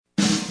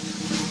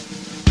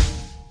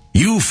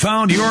You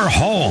found your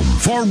home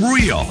for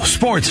real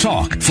sports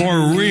talk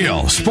for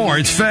real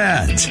sports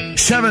fans.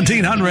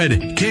 1700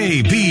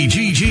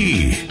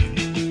 KBGG.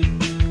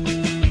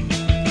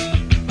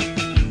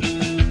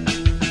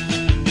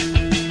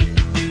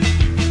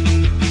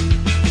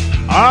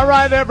 All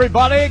right,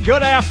 everybody.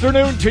 Good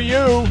afternoon to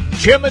you.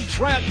 Jim and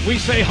Trent, we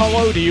say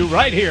hello to you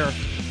right here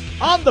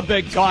on the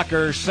Big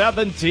Talker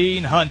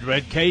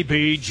 1700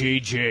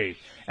 KBGG.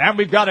 And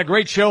we've got a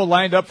great show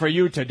lined up for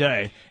you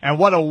today. And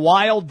what a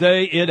wild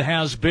day it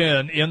has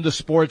been in the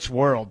sports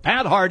world.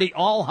 Pat Hardy,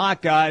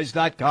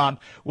 allhawkeyes.com,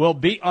 will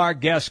be our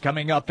guest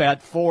coming up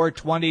at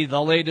 4:20,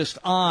 the latest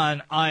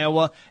on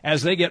Iowa,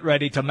 as they get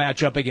ready to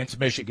match up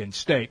against Michigan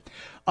State.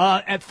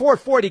 At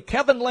 4:40,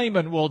 Kevin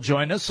Lehman will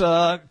join us,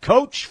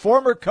 coach,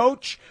 former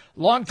coach,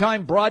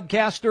 longtime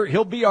broadcaster.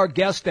 He'll be our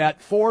guest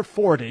at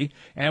 4:40,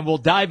 and we'll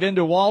dive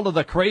into all of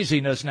the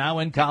craziness now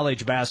in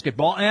college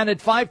basketball. And at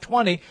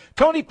 5:20,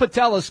 Tony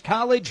Patelis,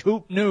 College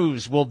Hoop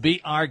News, will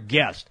be our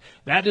guest.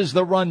 That is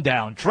the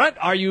rundown. Trent,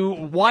 are you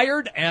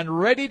wired and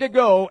ready to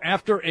go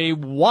after a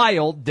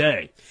wild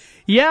day?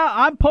 Yeah,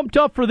 I'm pumped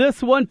up for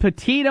this one.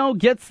 Pitino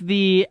gets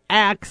the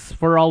axe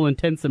for all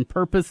intents and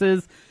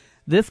purposes.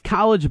 This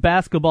college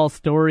basketball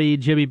story,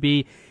 Jimmy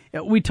B,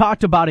 we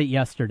talked about it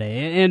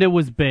yesterday, and it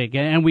was big.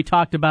 And we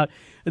talked about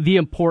the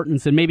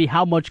importance and maybe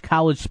how much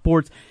college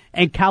sports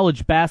and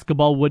college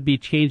basketball would be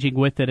changing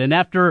with it. And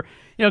after,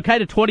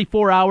 kind of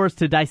 24 hours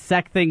to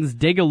dissect things,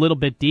 dig a little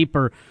bit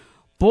deeper,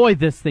 boy,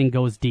 this thing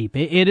goes deep.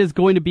 It is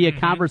going to be a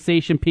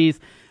conversation piece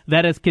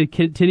that is going to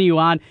continue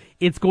on.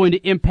 It's going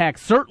to impact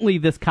certainly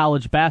this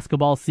college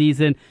basketball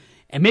season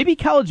and maybe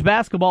college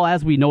basketball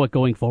as we know it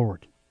going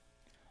forward.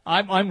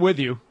 I'm with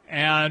you.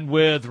 And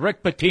with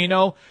Rick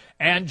Pitino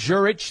and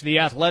Jurich, the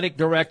athletic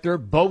director,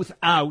 both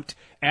out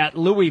at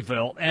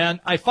Louisville. And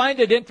I find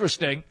it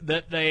interesting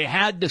that they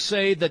had to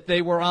say that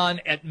they were on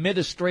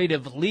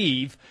administrative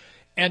leave.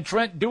 And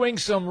Trent, doing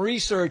some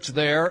research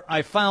there,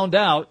 I found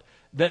out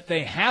that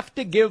they have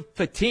to give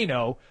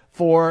Pitino,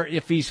 for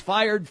if he's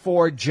fired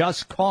for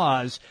just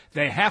cause,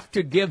 they have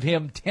to give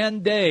him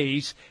 10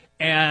 days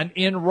and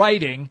in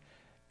writing,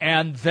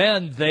 and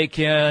then they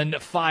can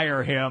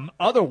fire him.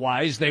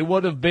 Otherwise, they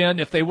would have been,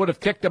 if they would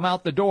have kicked him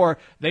out the door,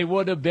 they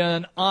would have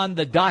been on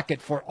the docket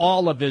for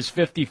all of his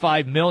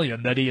 $55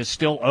 million that he is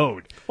still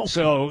owed.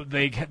 So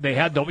they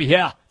had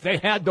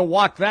to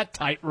walk that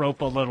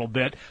tightrope a little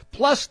bit.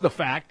 Plus the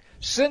fact,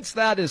 since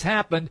that has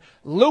happened,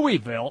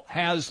 Louisville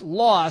has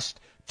lost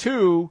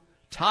two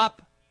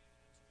top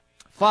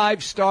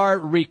 5-star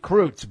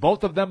recruits,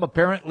 both of them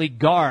apparently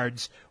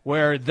guards,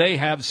 where they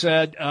have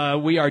said,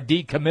 we are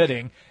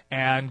decommitting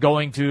and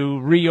going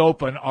to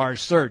reopen our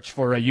search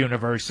for a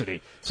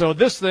university. So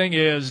this thing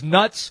is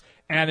nuts,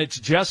 and it's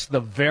just the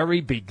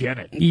very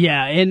beginning.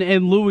 Yeah,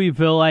 and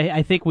Louisville,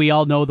 I think we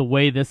all know the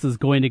way this is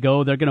going to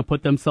go. They're going to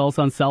put themselves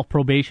on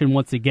self-probation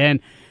once again.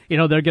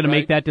 They're going to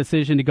make that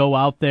decision to go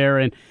out there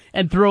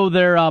and throw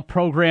their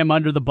program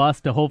under the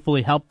bus to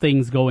hopefully help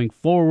things going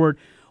forward.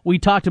 We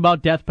talked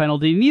about death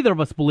penalty. Neither of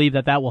us believe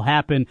that will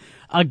happen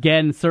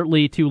again,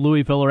 certainly to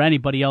Louisville or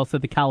anybody else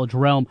at the college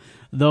realm,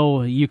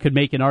 though you could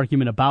make an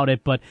argument about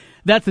it. But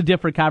that's a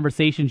different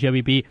conversation,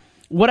 Jimmy B.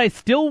 What I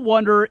still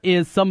wonder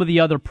is some of the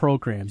other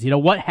programs.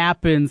 What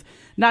happens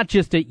not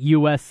just at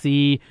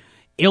USC,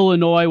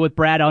 Illinois with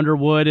Brad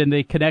Underwood and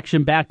the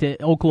connection back to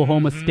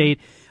Oklahoma State,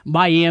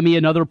 Miami,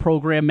 another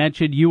program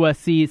mentioned,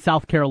 USC,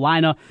 South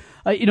Carolina,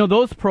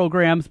 those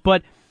programs.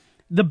 But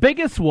the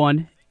biggest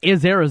one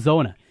is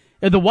Arizona.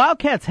 The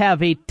Wildcats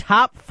have a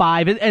top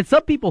 5, and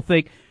some people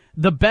think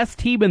the best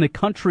team in the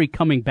country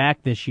coming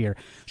back this year.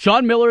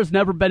 Sean Miller has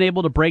never been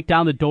able to break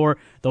down the door,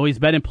 though he's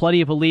been in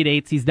plenty of Elite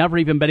Eights. He's never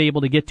even been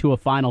able to get to a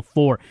Final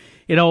Four.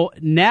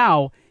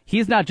 Now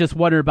he's not just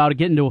wondering about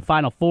getting to a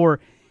Final Four.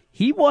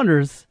 He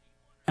wonders,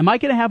 am I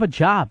going to have a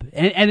job?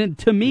 And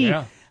to me,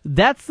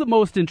 that's the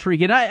most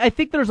intriguing. I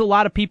think there's a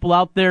lot of people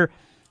out there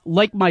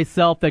like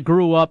myself that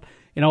grew up,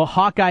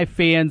 Hawkeye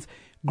fans,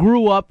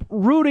 grew up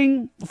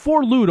rooting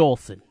for Lute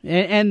Olson.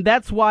 And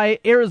that's why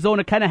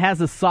Arizona kind of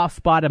has a soft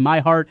spot in my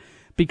heart,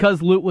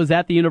 because Lute was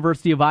at the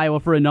University of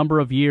Iowa for a number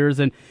of years.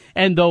 And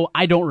though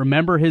I don't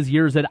remember his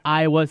years at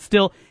Iowa,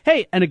 still,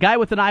 hey, and a guy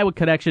with an Iowa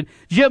connection.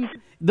 Jim,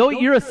 though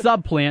you're a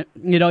subplant,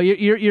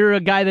 you're a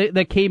guy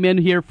that came in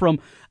here from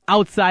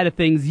outside of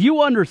things,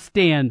 you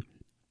understand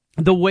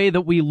the way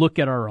that we look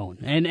at our own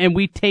and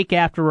we take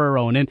after our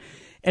own.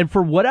 And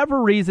for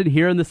whatever reason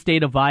here in the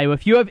state of Iowa,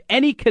 if you have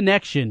any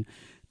connection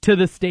to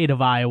the state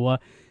of Iowa,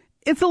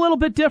 it's a little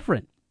bit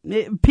different.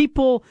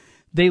 People,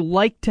 they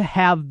like to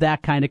have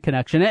that kind of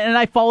connection, and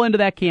I fall into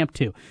that camp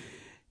too.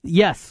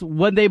 Yes,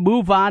 when they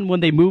move on, when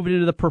they move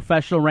into the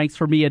professional ranks,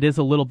 for me, it is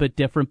a little bit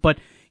different, but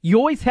you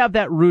always have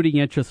that rooting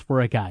interest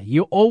for a guy.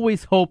 You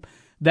always hope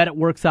that it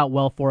works out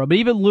well for him. But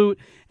even Lute,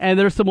 and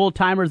there's some old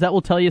timers that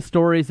will tell you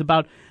stories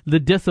about the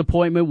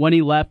disappointment when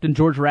he left and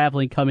George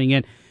Raveling coming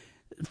in.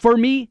 For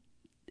me,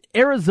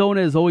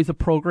 Arizona is always a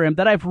program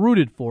that I've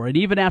rooted for, and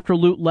even after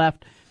Lute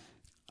left,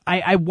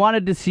 I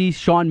wanted to see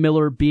Sean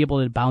Miller be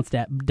able to bounce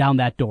down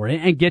that door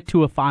and get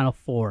to a Final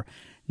Four.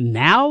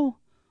 Now,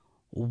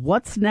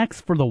 what's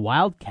next for the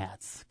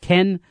Wildcats?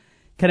 Can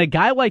a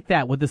guy like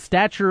that with the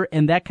stature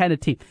and that kind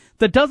of team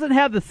that doesn't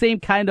have the same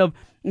kind of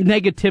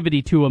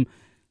negativity to him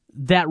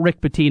that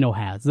Rick Pitino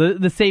has,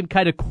 the same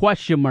kind of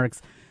question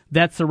marks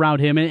that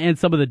surround him and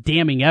some of the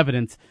damning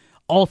evidence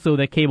also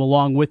that came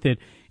along with it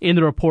in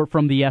the report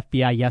from the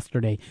FBI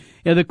yesterday.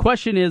 The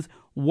question is,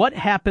 what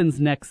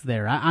happens next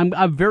there?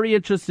 I'm very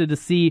interested to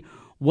see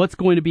what's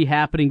going to be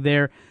happening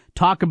there,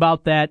 talk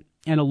about that,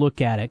 and a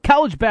look at it.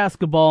 College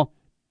basketball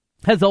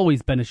has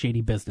always been a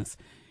shady business.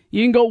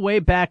 You can go way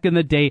back in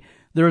the day.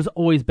 There's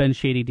always been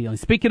shady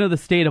dealings. Speaking of the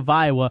state of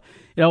Iowa,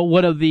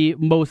 one of the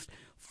most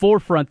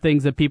forefront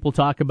things that people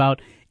talk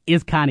about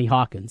is Connie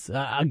Hawkins,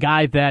 a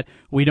guy that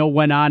we know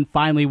went on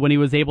finally when he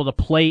was able to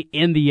play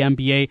in the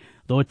NBA,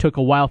 though it took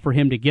a while for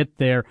him to get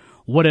there.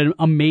 What an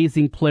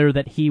amazing player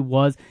that he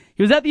was.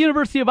 He was at the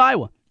University of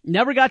Iowa.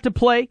 Never got to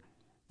play.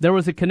 There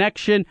was a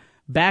connection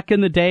back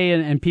in the day,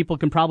 and people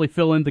can probably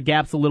fill in the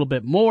gaps a little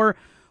bit more,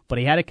 but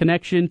he had a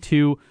connection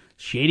to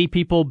shady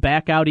people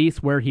back out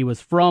east where he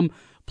was from,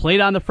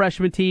 played on the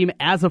freshman team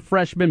as a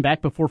freshman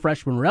back before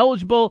freshmen were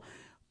eligible,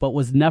 but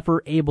was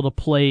never able to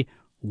play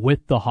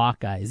with the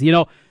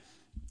Hawkeyes.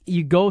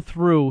 You go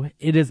through,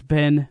 it has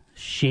been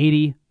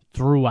shady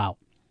throughout.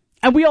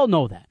 And we all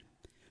know that.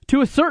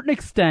 To a certain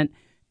extent,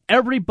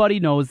 everybody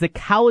knows that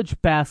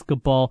college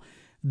basketball,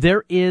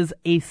 there is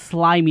a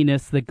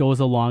sliminess that goes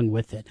along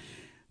with it.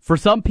 For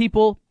some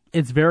people,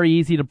 it's very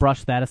easy to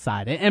brush that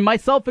aside, and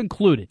myself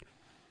included.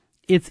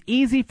 It's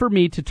easy for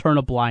me to turn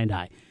a blind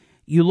eye.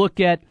 You look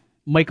at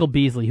Michael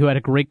Beasley, who had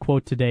a great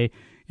quote today,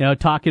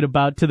 talking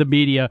about to the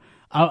media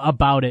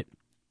about it.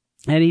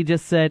 And he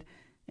just said,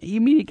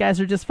 "You mean you guys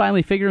are just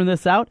finally figuring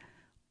this out?"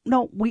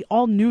 No, we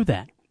all knew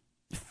that.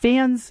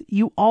 Fans,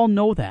 you all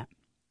know that.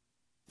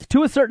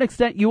 To a certain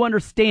extent, you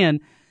understand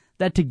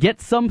that to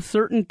get some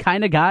certain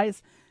kind of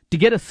guys, to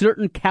get a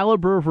certain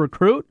caliber of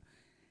recruit,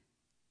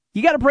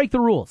 you got to break the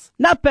rules.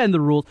 Not bend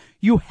the rules.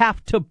 You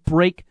have to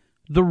break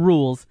the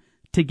rules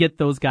to get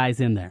those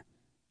guys in there.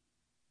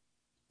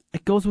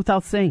 It goes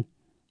without saying.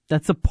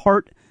 That's a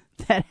part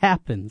that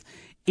happens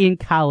in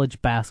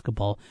college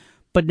basketball.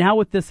 But now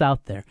with this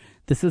out there,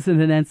 this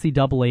isn't an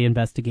NCAA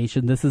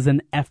investigation. This is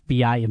an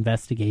FBI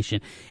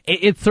investigation.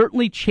 It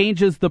certainly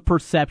changes the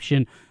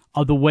perception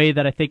of the way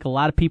that I think a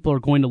lot of people are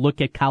going to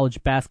look at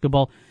college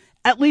basketball,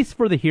 at least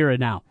for the here and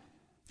now.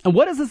 And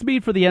what does this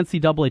mean for the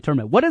NCAA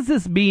tournament? What does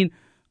this mean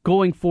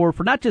going forward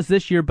for not just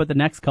this year, but the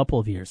next couple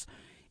of years?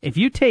 If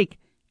you take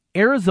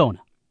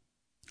Arizona,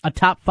 a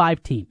top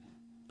 5 team,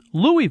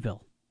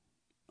 Louisville,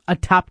 a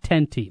top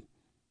 10 team,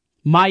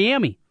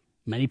 Miami,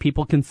 many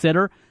people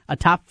consider a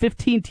top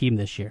 15 team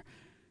this year,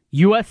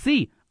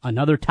 USC,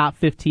 another top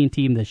 15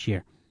 team this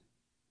year,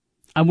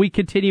 and we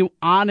continue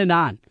on and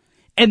on.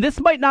 And this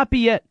might not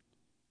be it.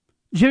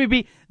 Jimmy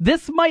B,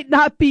 this might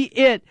not be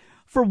it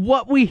for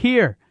what we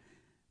hear.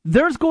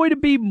 There's going to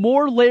be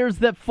more layers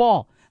that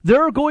fall.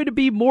 There are going to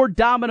be more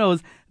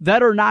dominoes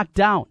that are knocked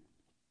down.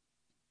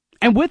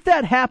 And with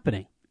that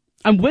happening,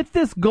 and with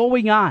this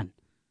going on,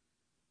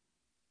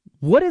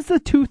 what is the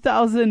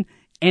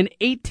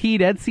 2018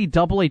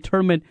 NCAA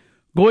tournament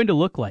going to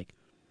look like?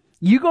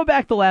 You go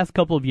back the last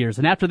couple of years,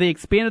 and after they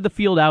expanded the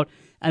field out,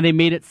 and they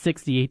made it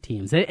 68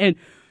 teams. And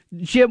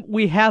Jim,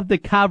 we have the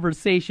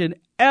conversation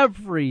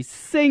every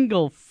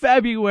single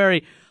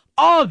February.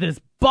 Oh, this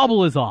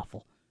bubble is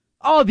awful.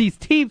 Oh, these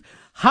teams,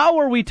 how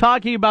are we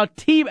talking about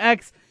Team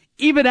X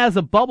even as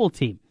a bubble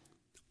team?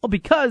 Well,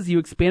 because you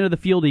expanded the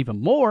field even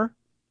more.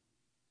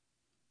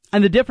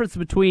 And the difference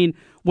between,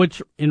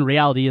 which in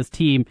reality is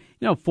team,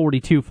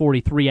 42,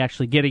 43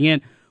 actually getting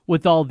in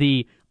with all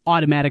the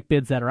automatic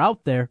bids that are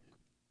out there,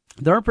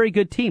 there aren't very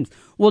good teams.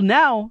 Well,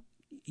 now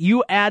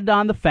you add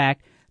on the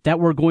fact that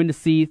we're going to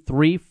see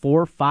 3,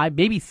 4, 5,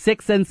 maybe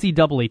 6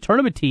 NCAA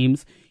tournament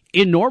teams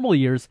in normal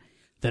years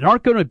that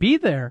aren't going to be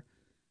there.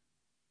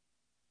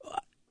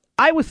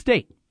 Iowa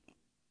State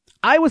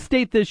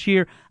this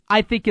year,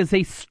 I think, is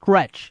a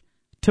stretch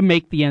to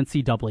make the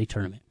NCAA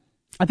tournament.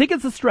 I think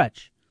it's a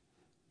stretch.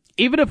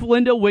 Even if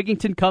Lyndall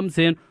Wigington comes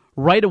in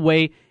right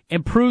away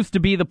and proves to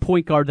be the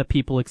point guard that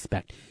people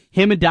expect,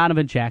 him and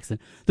Donovan Jackson,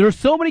 there are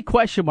so many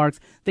question marks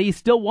that you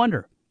still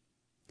wonder.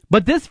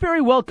 But this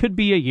very well could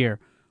be a year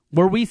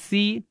where we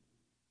see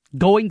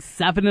going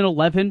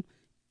 7-11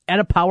 at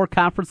a power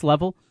conference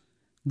level,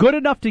 good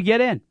enough to get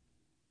in.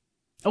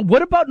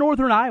 What about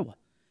Northern Iowa?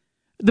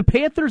 The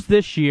Panthers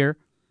this year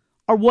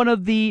are one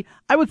of the,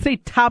 I would say,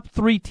 top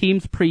 3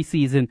 teams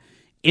preseason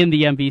in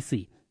the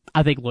MVC.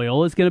 I think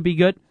Loyola is going to be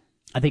good.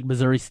 I think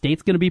Missouri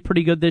State's going to be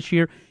pretty good this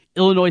year.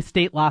 Illinois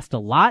State lost a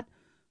lot,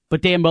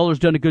 but Dan Muller's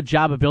done a good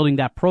job of building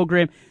that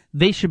program.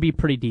 They should be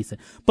pretty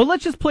decent. But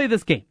let's just play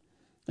this game.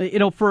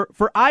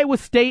 For Iowa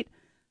State,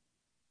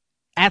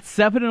 at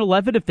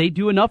 7-11, if they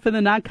do enough in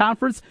the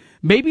non-conference,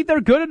 maybe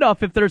they're good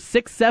enough if there's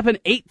 6, 7,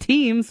 8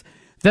 teams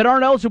that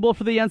aren't eligible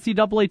for the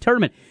NCAA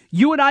tournament.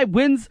 UNI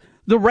wins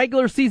the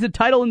regular season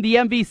title in the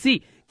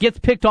MVC, gets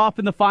picked off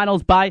in the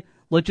finals by,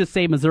 let's just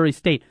say, Missouri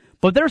State.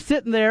 But they're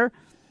sitting there,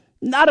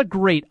 not a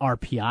great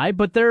RPI,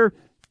 but they're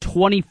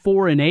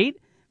 24-8.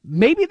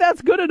 Maybe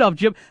that's good enough,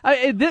 Jim.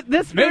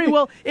 This very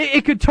well,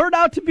 it could turn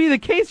out to be the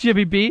case,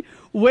 Jimmy B,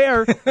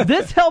 where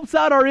this helps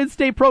out our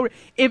in-state program.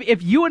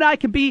 If you and I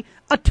can be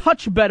a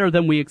touch better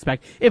than we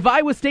expect, if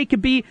Iowa State can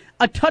be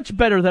a touch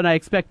better than I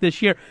expect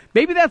this year,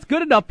 maybe that's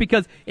good enough,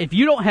 because if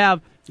you don't have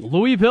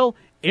Louisville,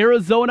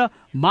 Arizona,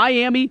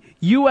 Miami,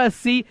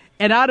 USC,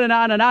 and on and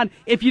on and on,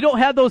 if you don't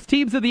have those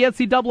teams in the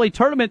NCAA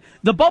tournament,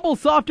 the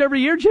bubble's soft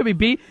every year, Jimmy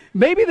B.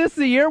 Maybe this is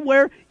a year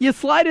where you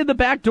slide in the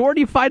back door and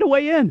you find a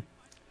way in.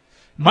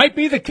 Might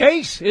be the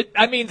case.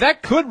 That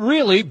could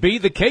really be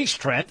the case,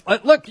 Trent.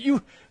 Look,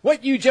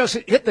 what you just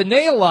hit the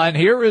nail on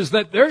here is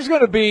that there's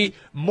going to be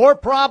more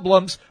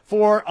problems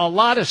for a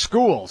lot of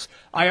schools.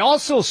 I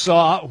also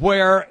saw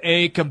where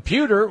a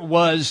computer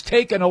was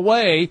taken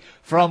away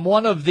from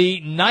one of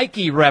the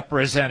Nike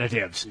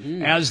representatives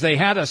as they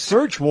had a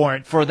search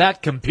warrant for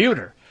that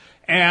computer.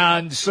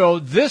 And so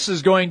this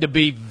is going to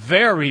be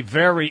very,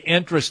 very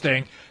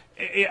interesting.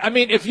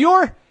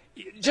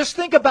 Just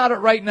think about it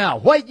right now,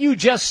 what you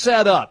just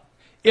set up.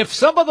 If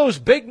some of those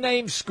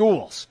big-name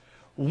schools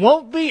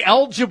won't be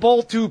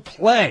eligible to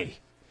play,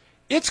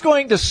 it's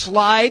going to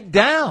slide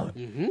down.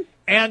 Mm-hmm.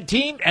 And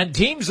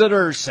teams that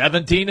are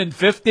 17 and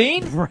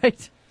 15,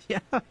 right? Yeah,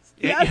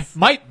 yes.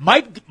 might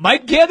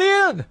get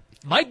in.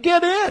 Might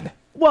get in.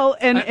 Well,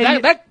 and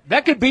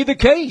that could be the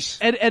case.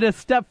 And a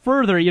step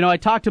further, I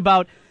talked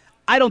about,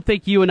 I don't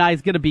think UNI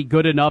is going to be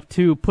good enough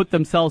to put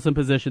themselves in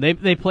position.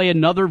 They play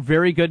another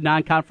very good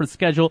non-conference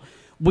schedule.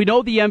 We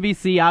know the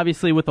MVC,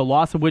 obviously, with the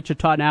loss of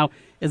Wichita now,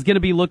 is going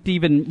to be looked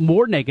even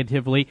more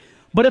negatively.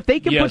 But if they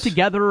can put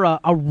together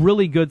a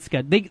really good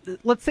schedule,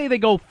 let's say they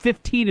go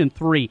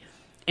 15-3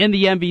 in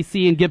the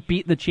MVC and get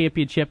beat in the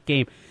championship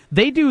game.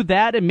 They do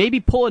that and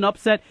maybe pull an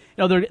upset.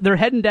 They're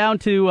heading down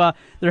to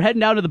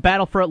the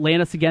battle for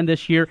Atlantis again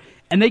this year,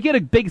 and they get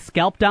a big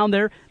scalp down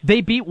there. They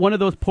beat one of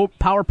those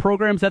power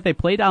programs that they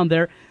play down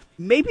there.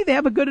 Maybe they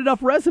have a good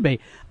enough resume.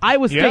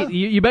 Iowa State,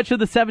 you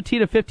mentioned the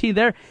 17-15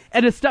 there,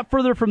 and a step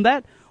further from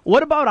that,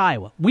 what about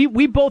Iowa?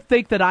 We both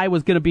think that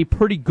Iowa's going to be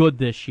pretty good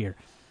this year.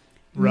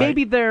 Right.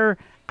 Maybe they're,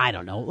 I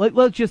don't know,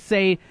 let's just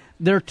say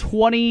they're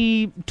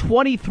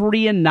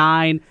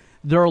 23-9.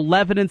 They're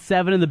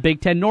 11-7 in the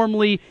Big Ten.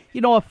 Normally,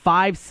 a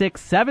 5,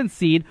 6, 7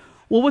 seed.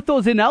 Well, with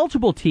those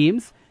ineligible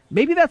teams,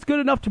 maybe that's good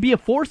enough to be a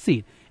 4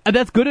 seed. And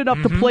that's good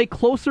enough to play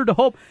closer to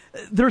home.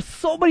 There's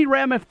so many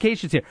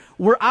ramifications here.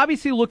 We're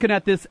obviously looking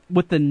at this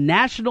with the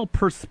national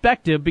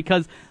perspective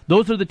because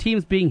those are the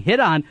teams being hit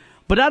on.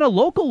 But at a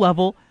local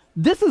level,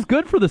 this is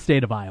good for the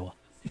state of Iowa.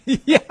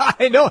 Yeah,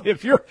 I know.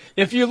 If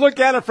you look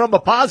at it from a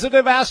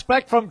positive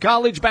aspect from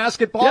college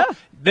basketball,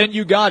 then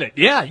you got it.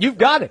 Yeah, you've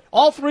got it.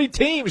 All 3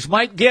 teams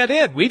might get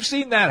in. We've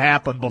seen that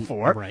happen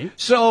before. Right.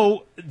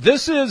 So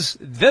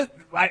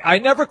I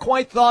nenever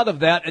quite thought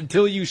of that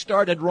until you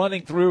started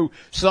running through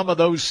some of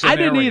those scenarios.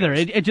 I didn't either.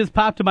 It just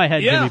popped in my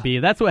head, Jimmy B.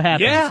 That's what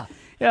happens.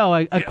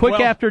 Yeah. A quick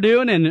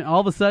afternoon, and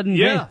all of a sudden,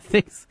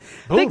 things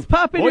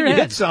pop in your head.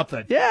 You hit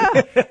something. Yeah.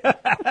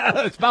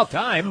 It's about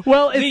time.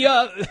 Well,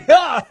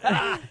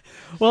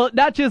 well,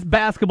 not just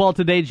basketball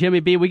today,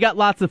 Jimmy B. We got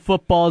lots of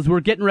football as we're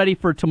getting ready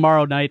for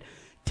tomorrow night.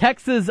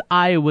 Texas,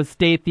 Iowa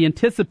State, the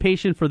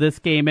anticipation for this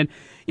game. And,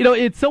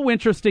 it's so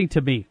interesting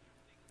to me.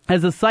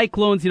 As the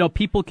Cyclones,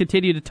 people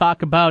continue to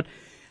talk about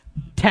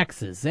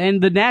Texas.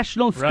 And the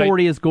national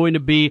story is going to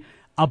be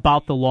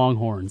about the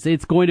Longhorns.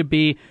 It's going to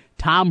be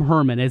Tom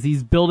Herman as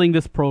he's building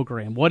this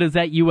program. What does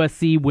that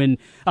USC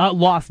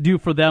loss do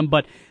for them?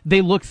 But they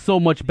look so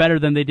much better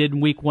than they did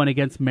in week 1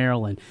 against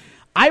Maryland.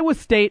 Iowa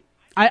State,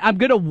 I'm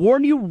going to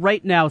warn you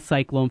right now,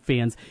 Cyclone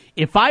fans.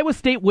 If Iowa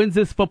State wins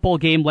this football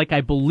game like I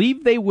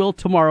believe they will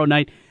tomorrow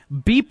night,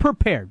 be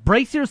prepared.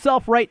 Brace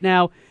yourself right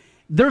now.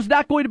 There's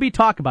not going to be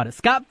talk about it.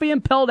 Scott Van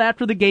Pelt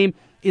after the game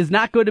is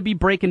not going to be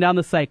breaking down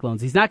the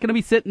Cyclones. He's not going to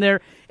be sitting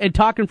there and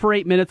talking for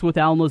 8 minutes with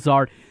Alan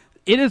Lazard.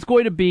 It is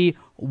going to be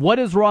what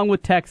is wrong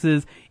with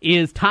Texas.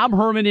 Is Tom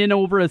Herman in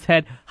over his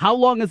head? How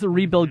long is the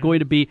rebuild going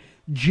to be?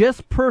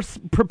 Just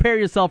prepare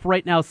yourself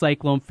right now,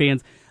 Cyclone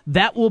fans.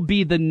 That will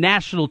be the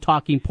national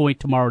talking point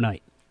tomorrow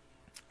night.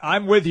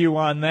 I'm with you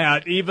on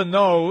that, even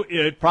though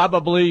it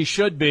probably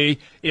should be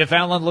if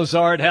Alan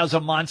Lazard has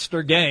a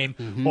monster game,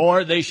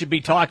 or they should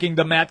be talking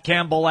to Matt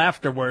Campbell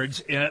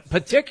afterwards.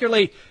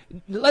 Particularly,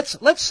 let's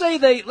say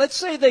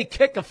they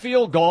kick a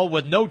field goal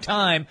with no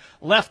time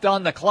left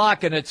on the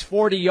clock and it's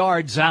 40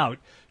 yards out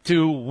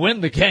to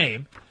win the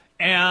game,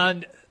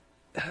 and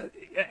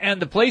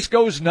the place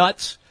goes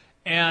nuts,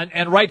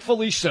 and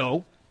rightfully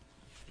so,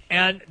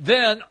 and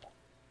then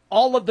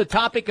all of the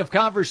topic of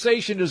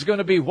conversation is going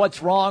to be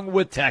what's wrong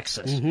with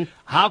Texas.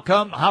 How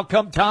come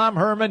Tom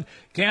Herman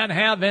can't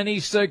have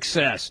any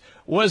success?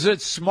 Was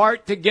it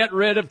smart to get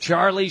rid of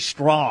Charlie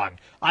Strong?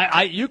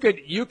 You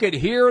could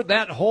hear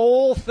that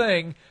whole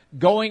thing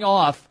going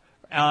off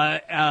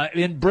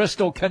in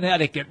Bristol,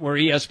 Connecticut, where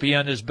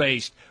ESPN is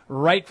based,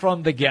 right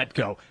from the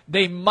get-go.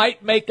 They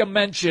might make a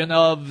mention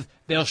of,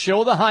 they'll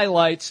show the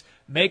highlights,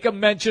 make a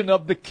mention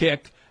of the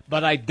kick,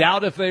 but I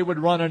doubt if they would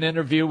run an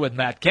interview with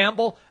Matt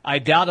Campbell. I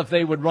doubt if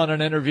they would run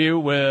an interview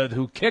with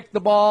who kicked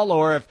the ball,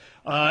 or if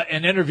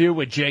an interview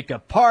with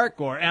Jacob Park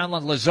or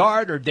Alan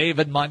Lazard or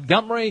David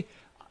Montgomery.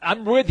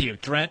 I'm with you,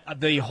 Trent.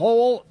 The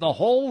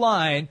whole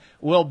line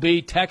will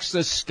be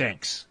Texas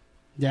stinks.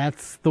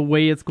 That's the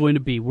way it's going to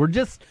be. We're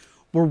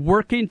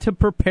working to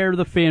prepare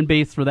the fan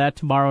base for that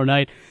tomorrow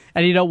night.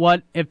 And you know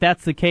what? If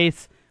that's the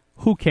case,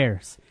 who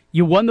cares?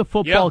 You won the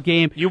football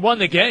game. You won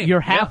the game. You're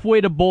halfway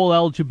to bowl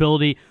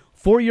eligibility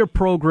for your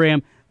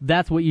program.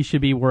 That's what you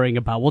should be worrying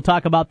about. We'll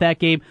talk about that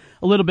game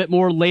a little bit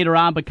more later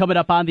on, but coming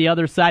up on the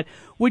other side,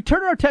 we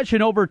turn our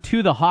attention over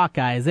to the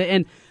Hawkeyes.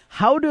 And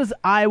how does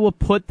Iowa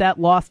put that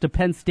loss to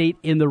Penn State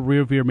in the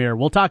rearview mirror?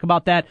 We'll talk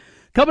about that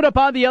coming up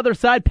on the other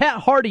side.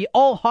 Pat Harty,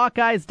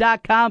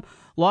 allhawkeyes.com,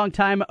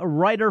 longtime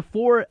writer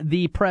for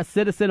the Press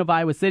Citizen of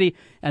Iowa City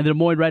and the Des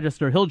Moines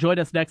Register. He'll join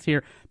us next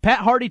here. Pat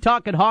Harty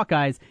talking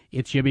Hawkeyes.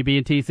 It's Jimmy B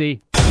and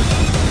TC.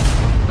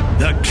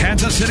 The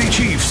Kansas City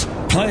Chiefs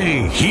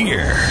play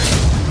here.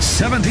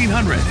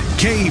 1700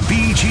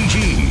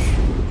 KBGG.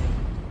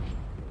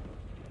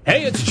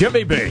 Hey, it's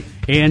Jimmy B.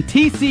 And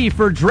TC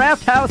for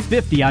Draft House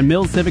 50 on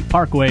Mills Civic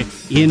Parkway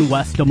in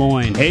West Des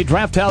Moines. Hey,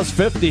 Draft House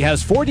 50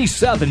 has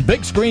 47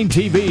 big screen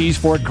TVs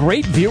for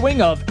great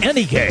viewing of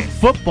any game.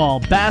 Football,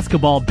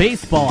 basketball,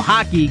 baseball,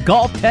 hockey,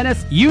 golf,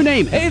 tennis, you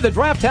name it. Hey, the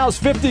Draft House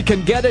 50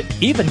 can get it,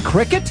 even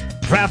cricket.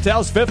 Draft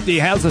House 50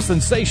 has a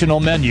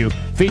sensational menu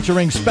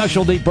featuring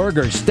specialty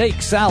burgers,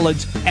 steak,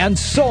 salads, and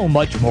so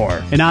much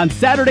more. And on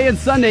Saturday and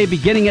Sunday,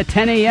 beginning at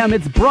 10 a.m.,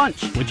 it's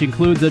brunch, which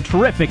includes a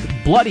terrific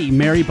Bloody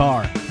Mary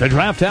bar. The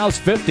Draft House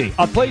 50,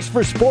 a place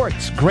for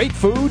sports, great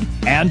food,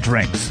 and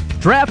drinks.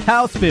 Draft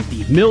House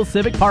 50, Mills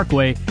Civic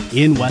Parkway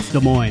in West Des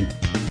Moines.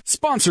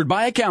 Sponsored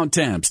by Account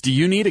Temps. Do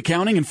you need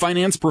accounting and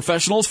finance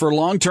professionals for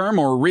long-term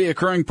or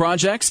reoccurring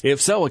projects?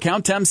 If so,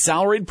 Account Temps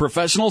salaried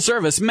professional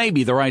service may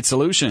be the right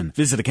solution.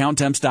 Visit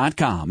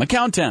AccountTemps.com.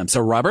 Account Temps,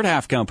 a Robert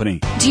Half company.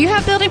 Do you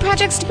have building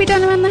projects to be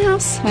done around the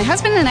house? My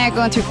husband and I are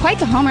going through quite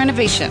the home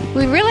renovation.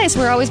 We realize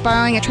we're always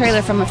borrowing a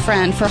trailer from a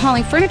friend for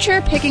hauling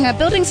furniture, picking up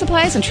building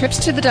supplies, and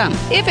trips to the dump,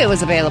 if it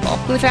was available.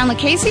 We found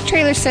Lucchese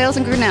Trailer Sales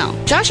in Grinnell.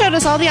 Josh showed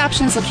us all the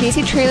options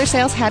Lucchese Trailer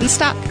Sales had in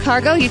stock.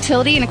 Cargo,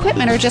 utility, and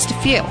equipment are just a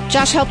few.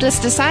 Josh helped us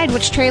decide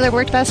which trailer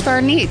worked best for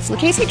our needs.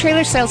 Lucchese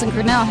Trailer Sales in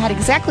Grinnell had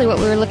exactly what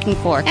we were looking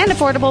for and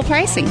affordable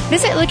pricing.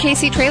 Visit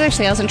Lucchese Trailer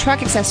Sales and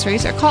Truck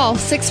Accessories or call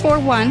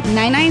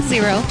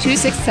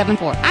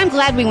 641-990-2674. I'm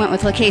glad we went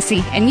with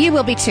Lucchese, and you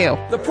will be too.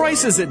 The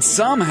prices at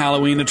some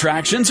Halloween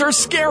attractions are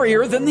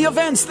scarier than the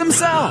events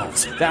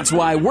themselves. That's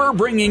why we're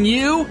bringing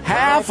you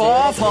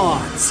half-off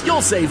haunts.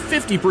 You'll save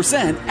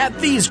 50% at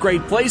these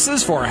great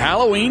places for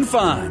Halloween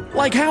fun,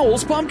 like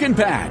Howell's Pumpkin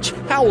Patch.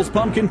 Howell's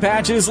Pumpkin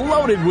Patch is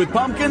loaded with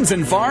pumpkins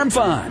and farm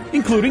fun,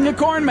 including a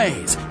corn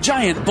maze,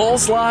 giant bull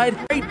slide,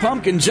 8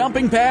 pumpkin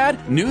jumping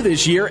pad, new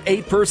this year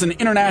 8-person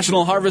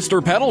International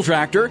Harvester pedal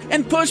tractor,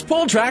 and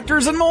push-pull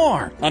tractors and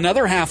more.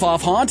 Another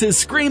half-off haunt is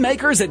Scream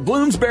Acres at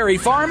Bloomsbury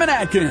Farm in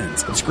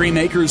Atkins. Scream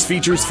Acres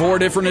features 4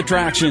 different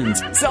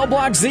attractions: Cell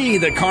Block Z,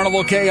 the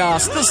Carnival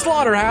Chaos, the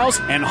Slaughterhouse,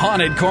 and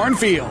Haunted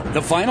Cornfield.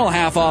 The final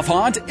half-off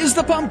haunt is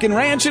the Pumpkin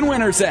Ranch in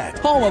Winterset,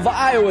 home of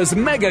Iowa's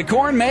mega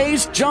corn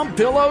maze, jump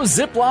pillows,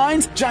 zip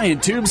lines,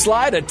 giant tube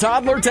slide at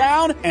Toddler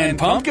Town, and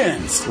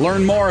pumpkins.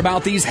 Learn more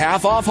about these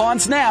half-off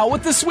haunts now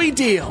with the sweet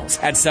deals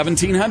at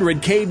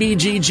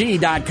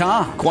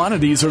 1700kbgg.com.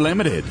 Quantities are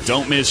limited.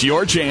 Don't miss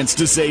your chance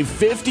to save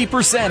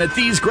 50% at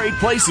these great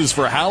places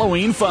for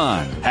Halloween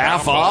fun.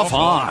 Half-off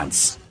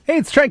haunts. Hey,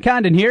 it's Trent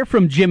Condon here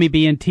from Jimmy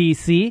B and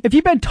TC. If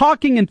you've been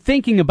talking and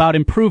thinking about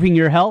improving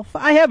your health,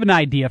 I have an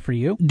idea for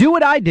you. Do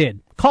what I did.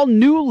 Call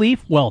New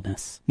Leaf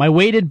Wellness. My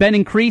weight had been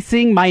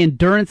increasing, my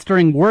endurance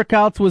during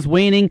workouts was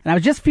waning, and I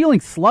was just feeling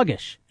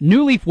sluggish.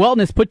 New Leaf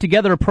Wellness put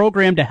together a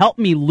program to help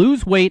me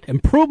lose weight,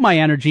 improve my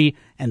energy,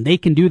 and they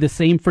can do the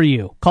same for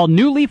you. Call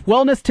New Leaf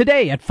Wellness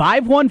today at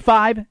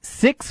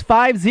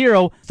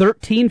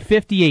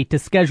 515-650-1358 to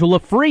schedule a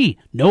free,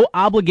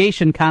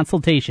 no-obligation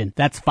consultation.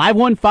 That's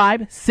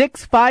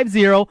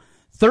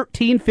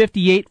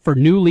 515-650-1358 for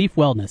New Leaf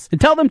Wellness. And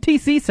tell them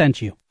TC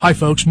sent you. Hi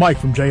folks, Mike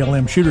from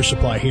JLM Shooter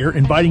Supply here,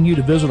 inviting you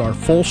to visit our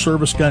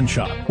full-service gun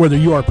shop. Whether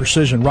you are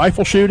precision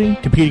rifle shooting,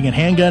 competing in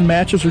handgun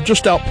matches, or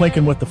just out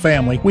plinking with the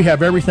family, we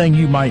have everything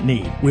you might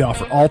need. We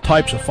offer all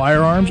types of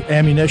firearms,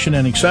 ammunition,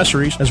 and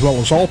accessories, as well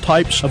as all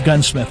types of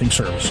gunsmithing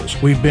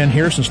services. We've been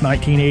here since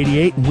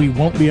 1988, and we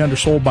won't be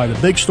undersold by the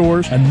big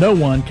stores, and no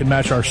one can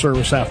match our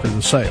service after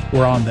the sale.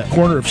 We're on the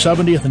corner of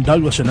 70th and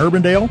Douglas in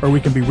Urbandale, or we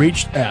can be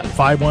reached at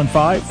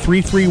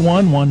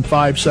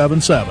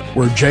 515-331-1577.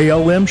 We're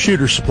JLM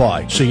Shooter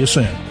Supply. See you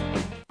soon.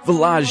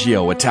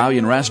 Villaggio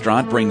Italian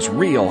Restaurant brings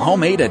real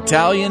homemade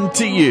Italian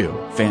to you.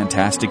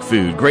 Fantastic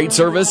food, great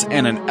service,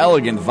 and an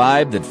elegant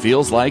vibe that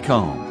feels like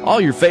home. All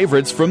your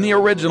favorites from the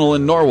original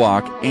in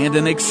Norwalk and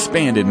an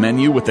expanded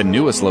menu with the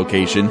newest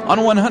location on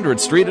 100th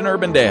Street in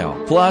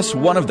Urbandale. Plus,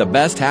 one of the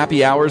best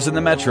happy hours in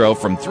the metro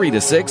from 3 to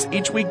 6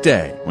 each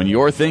weekday. When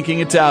you're thinking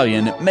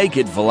Italian, make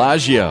it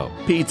Villaggio.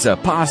 Pizza,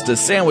 pasta,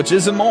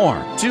 sandwiches, and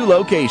more. 2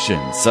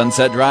 locations,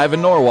 Sunset Drive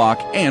in Norwalk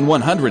and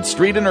 100th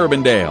Street in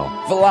Urbandale.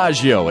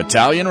 Villaggio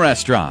Italian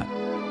Restaurant.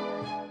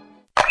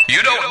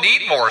 You don't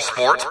need more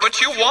sports,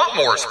 but you want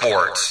more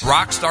sports.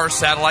 Rockstar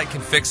Satellite can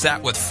fix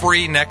that with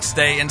free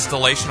next-day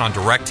installation on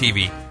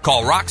DirecTV.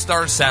 Call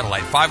Rockstar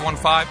Satellite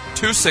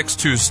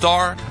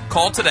 515-262-STAR.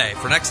 Call today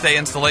for next-day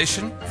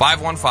installation,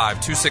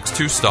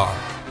 515-262-STAR.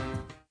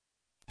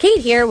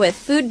 Kate here with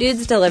Food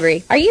Dudes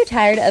Delivery. Are you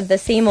tired of the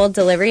same old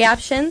delivery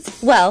options?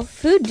 Well,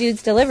 Food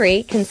Dudes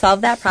Delivery can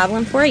solve that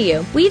problem for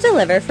you. We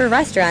deliver for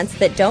restaurants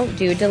that don't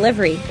do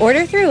delivery.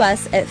 Order through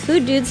us at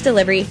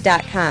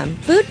fooddudesdelivery.com.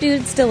 Food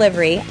Dudes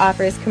Delivery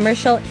offers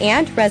commercial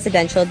and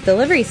residential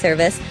delivery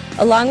service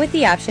along with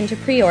the option to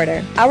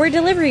pre-order. Our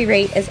delivery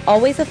rate is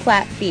always a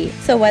flat fee,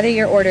 so whether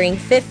you're ordering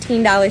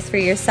 $15 for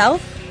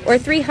yourself or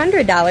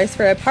 $300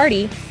 for a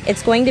party,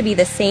 it's going to be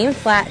the same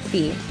flat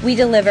fee. We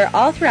deliver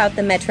all throughout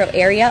the metro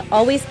area,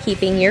 always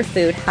keeping your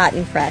food hot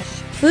and fresh.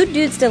 Food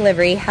Dudes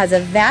Delivery has a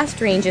vast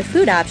range of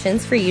food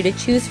options for you to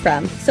choose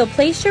from. So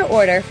place your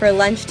order for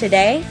lunch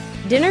today,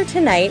 dinner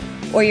tonight,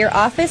 or your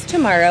office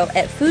tomorrow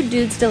at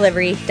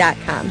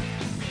fooddudesdelivery.com.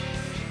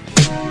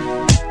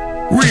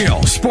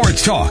 Real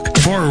sports talk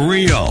for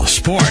real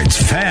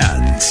sports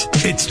fans.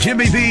 It's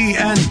Jimmy B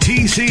and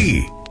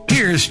TC.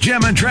 Here's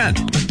Jim and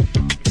Trent.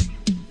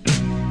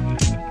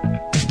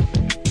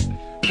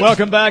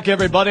 Welcome back,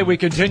 everybody. We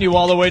continue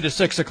all the way to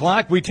 6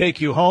 o'clock. We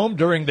take you home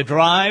during the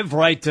drive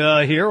right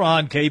here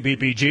on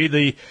KBBG,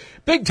 the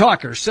Big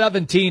Talker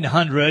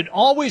 1700.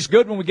 Always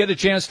good when we get a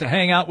chance to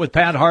hang out with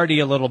Pat Hardy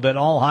a little bit,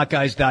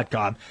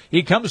 allhawkeyes.com.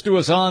 He comes to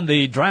us on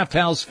the Draft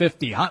House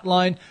 50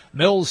 hotline,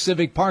 Mills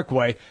Civic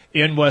Parkway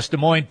in West Des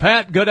Moines.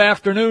 Pat, good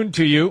afternoon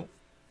to you.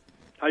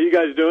 How you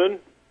guys doing?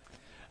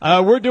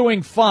 We're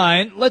doing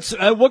fine.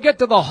 We'll get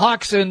to the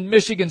Hawks and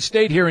Michigan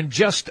State here in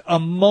just a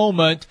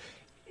moment.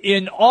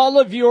 In all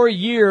of your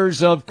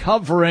years of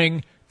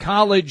covering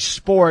college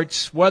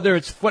sports, whether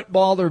it's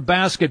football or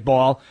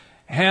basketball,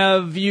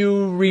 have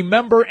you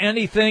remember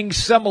anything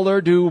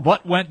similar to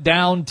what went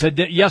down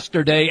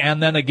yesterday and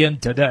then again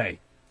today?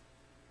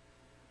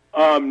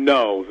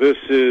 No. This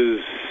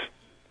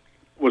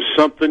was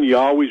something you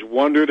always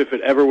wondered if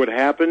it ever would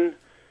happen,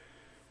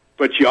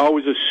 but you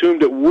always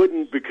assumed it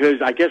wouldn't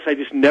because I guess I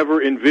just never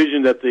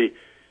envisioned that the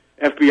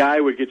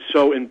FBI would get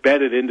so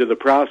embedded into the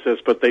process,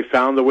 but they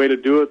found the way to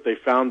do it. They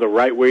found the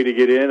right way to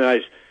get in.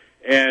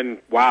 And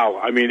wow,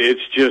 I mean,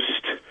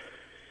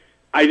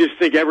 I just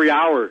think every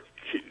hour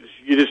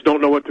you just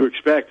don't know what to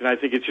expect, and I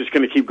think it's just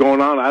going to keep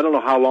going on. I don't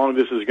know how long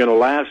this is going to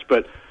last,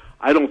 but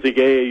I don't think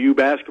AAU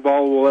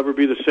basketball will ever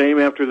be the same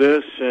after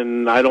this,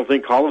 and I don't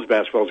think college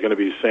basketball is going to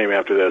be the same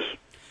after this.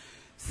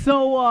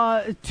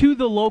 So, to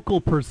the local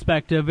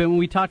perspective, and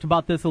we talked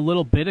about this a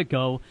little bit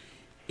ago,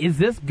 is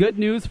this good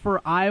news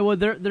for Iowa?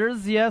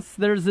 There's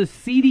a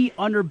seedy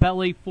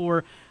underbelly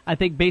for, I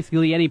think,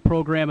 basically any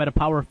program at a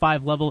Power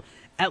 5 level,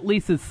 at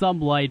least in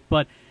some light.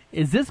 But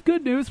is this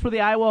good news for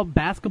the Iowa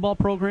basketball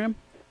program?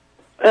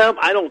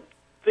 I don't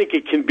think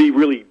it can be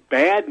really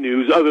bad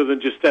news other than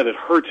just that it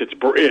hurts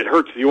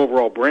the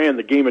overall brand,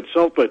 the game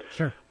itself. But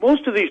sure.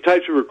 Most of these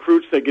types of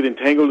recruits that get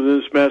entangled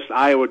in this mess,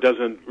 Iowa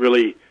doesn't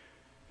really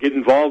get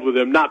involved with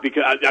them. Not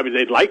because, I mean,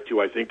 they'd like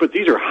to, I think, but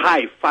these are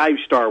high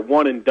 5-star,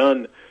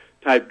 one-and-done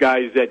type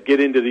guys that get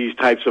into these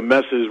types of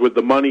messes with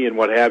the money and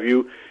what have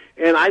you.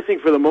 And I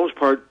think for the most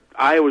part,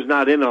 Iowa's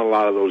not in on a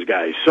lot of those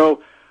guys.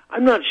 So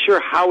I'm not sure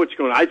how it's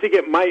going. I think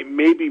it might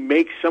maybe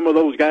make some of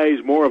those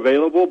guys more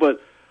available,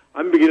 but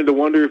I'm beginning to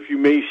wonder if you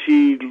may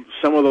see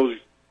some of those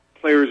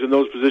players in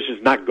those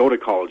positions not go to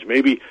college.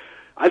 Maybe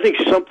I think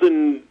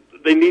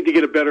they need to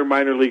get a better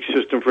minor league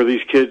system for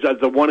these kids.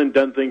 The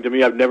one-and-done thing, to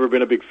me, I've never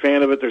been a big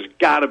fan of it. There's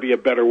got to be a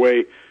better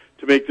way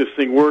to make this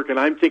thing work, and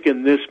I'm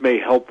thinking this may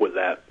help with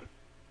that.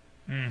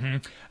 Mm-hmm.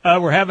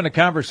 We're having a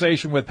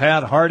conversation with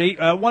Pat Hardy.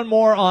 One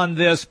more on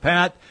this,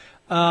 Pat,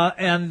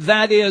 and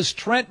that is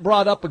Trent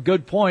brought up a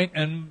good point,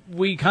 and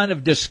we kind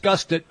of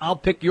discussed it. I'll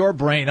pick your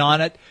brain on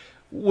it.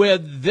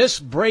 With this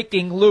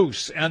breaking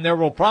loose, and there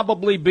will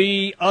probably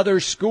be other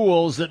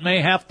schools that may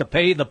have to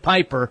pay the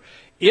piper,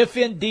 if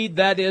indeed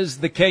that is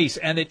the case,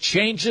 and it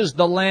changes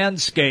the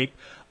landscape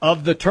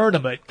of the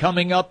tournament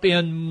coming up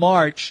in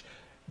March,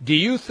 do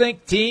you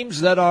think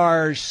teams that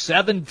are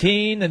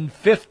 17 and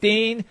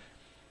 15,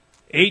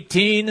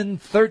 18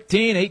 and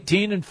 13,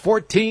 18 and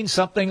 14,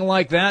 something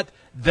like that,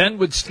 then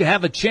would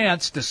have a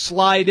chance to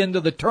slide into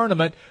the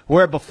tournament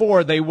where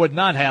before they would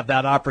not have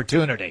that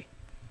opportunity?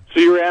 So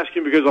you're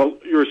asking because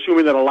you're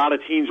assuming that a lot of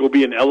teams will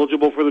be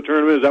ineligible for the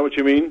tournament? Is that what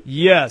you mean?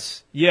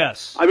 Yes.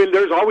 I mean,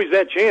 there's always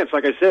that chance.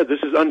 Like I said, this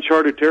is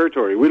uncharted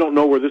territory. We don't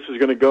know where this is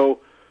going to go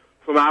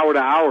from hour to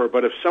hour,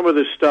 but if some of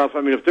this stuff,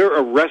 I mean, if they're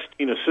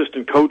arresting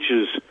assistant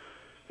coaches,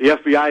 the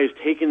FBI is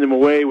taking them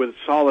away with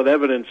solid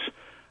evidence,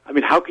 I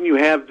mean, how can you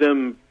have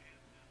them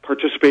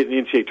participate in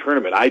the NCAA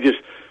tournament?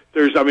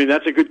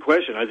 That's a good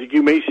question. I think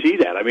you may see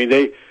that. I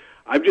mean,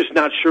 I'm just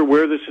not sure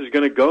where this is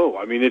going to go.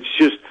 I mean,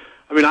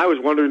 I was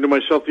wondering to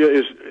myself,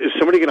 is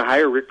somebody going to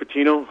hire Rick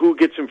Pitino? Who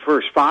gets him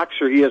first, Fox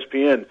or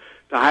ESPN,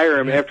 to hire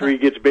him after he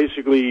gets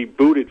basically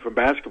booted from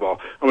basketball?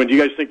 I mean, do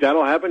you guys think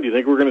that'll happen? Do you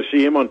think we're going to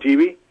see him on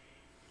TV?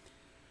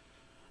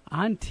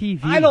 On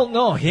TV? I don't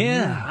know.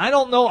 Yeah, I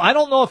don't know. I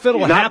don't know if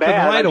it'll happen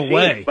right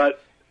away. But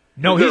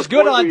no, he's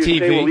good on TV.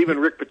 Say, well, even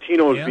Rick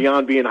Pitino is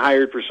beyond being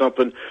hired for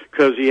something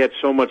because he had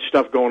so much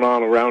stuff going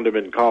on around him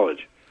in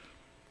college.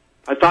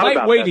 I thought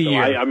about that,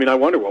 though. I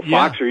wonder,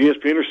 Fox or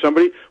ESPN or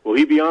somebody, will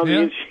he be on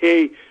the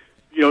NCAA,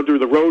 through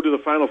the road to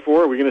the Final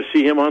Four? Are we going to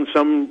see him on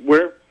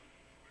somewhere?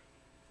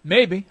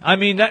 Maybe. I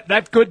mean,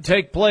 that could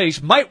take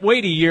place. Might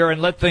wait a year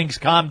and let things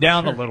calm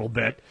down a little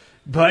bit.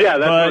 But yeah,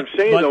 that's what I'm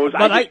saying, though, is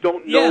I just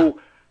don't know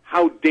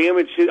how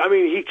damaged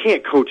he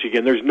can't coach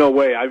again. There's no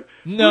way.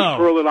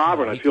 Earl at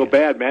Auburn. I feel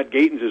bad. Matt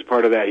Gatens is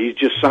part of that. He's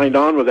just signed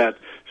on with that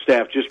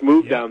staff, just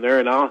moved down there,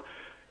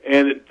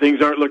 and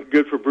things aren't looking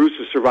good for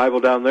Bruce's survival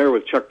down there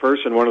with Chuck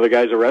Person, one of the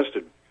guys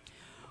arrested.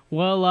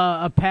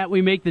 Well, Pat,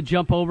 we make the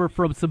jump over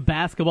from some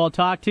basketball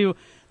talk to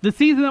the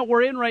season that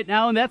we're in right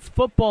now, and that's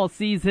football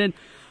season.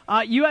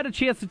 You had a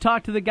chance to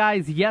talk to the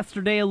guys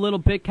yesterday a little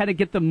bit, kind of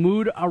get the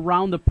mood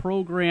around the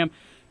program.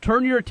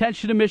 Turn your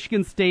attention to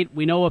Michigan State.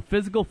 We know a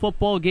physical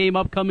football game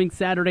upcoming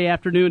Saturday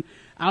afternoon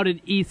out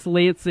in East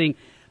Lansing,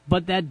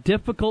 but that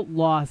difficult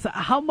loss,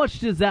 how much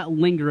does that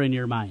linger in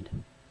your mind?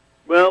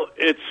 Well,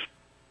 it's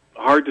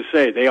hard to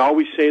say. They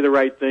always say the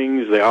right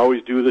things. They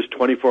always do this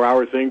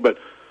 24-hour thing, but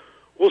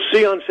we'll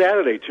see on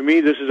Saturday. To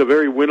me, this is a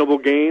very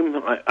winnable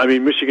game. I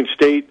mean, Michigan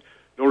State,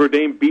 Notre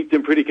Dame beat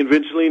them pretty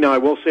convincingly. Now, I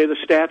will say the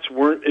stats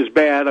weren't as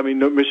bad. I mean,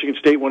 Michigan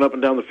State went up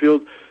and down the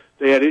field.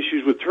 They had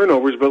issues with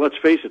turnovers, but let's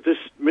face it,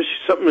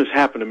 something has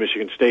happened to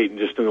Michigan State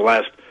just in the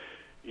last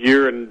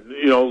year and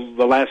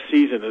the last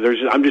season.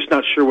 I'm just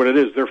not sure what it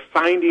is. They're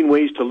finding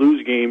ways to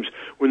lose games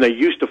when they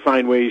used to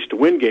find ways to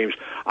win games.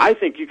 I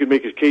think you could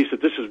make a case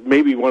that this is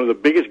maybe one of the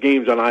biggest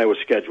games on Iowa's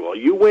schedule.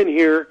 You win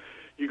here,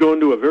 you go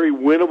into a very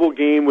winnable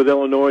game with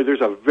Illinois.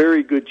 There's a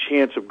very good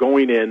chance of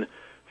going in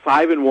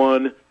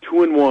 5-1,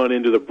 2-1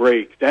 into the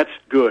break. That's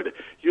good.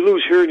 You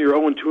lose here and you're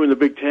 0-2 in the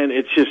Big Ten.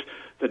 It's just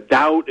the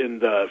doubt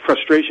and the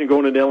frustration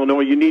going into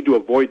Illinois. You need to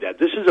avoid that.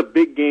 This is a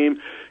big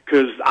game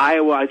because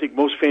Iowa, I think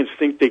most fans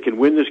think they can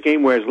win this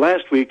game, whereas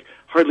last week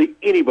hardly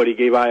anybody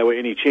gave Iowa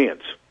any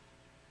chance.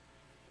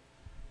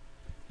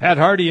 Pat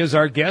Hardy is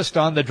our guest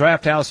on the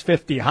Draft House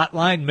 50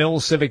 hotline,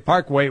 Mills Civic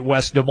Parkway,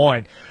 West Des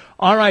Moines.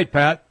 All right,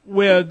 Pat,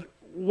 with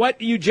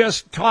what you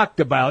just talked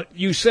about,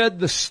 you said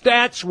the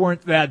stats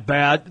weren't that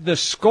bad. The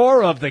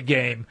score of the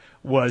game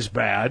was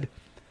bad.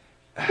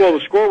 Well,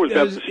 the score was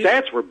bad. The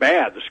stats were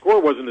bad. The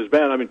score wasn't as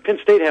bad. I mean, Penn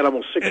State had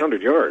almost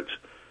 600 yards.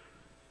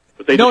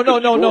 But they No. I'm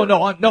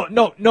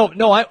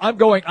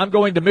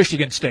going to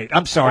Michigan State.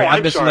 I'm sorry.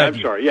 I'm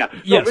sorry. Yeah.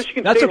 Yes,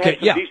 Michigan that's State okay.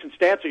 had some decent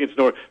stats against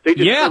North. They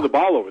just turned the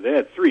ball over. They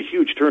had 3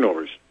 huge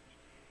turnovers.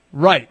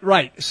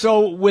 Right.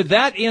 So with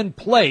that in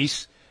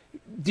place,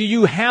 do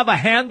you have a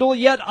handle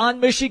yet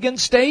on Michigan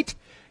State?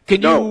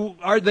 No.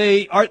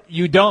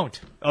 You don't?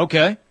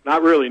 Okay.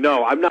 Not really,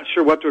 no. I'm not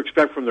sure what to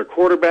expect from their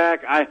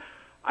quarterback.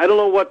 I don't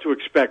know what to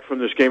expect from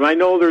this game. I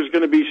know there's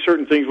going to be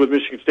certain things with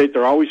Michigan State.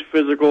 They're always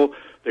physical.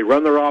 They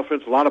run their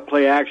offense, a lot of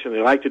play action.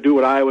 They like to do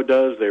what Iowa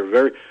does. They're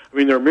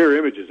mirror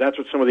images. That's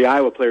what some of the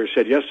Iowa players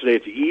said yesterday.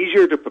 It's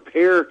easier to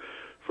prepare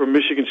for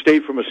Michigan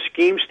State from a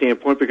scheme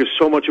standpoint because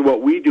so much of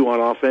what we do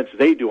on offense,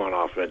 they do on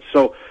offense.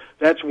 So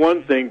that's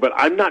one thing, but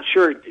I'm not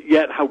sure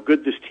yet how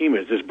good this team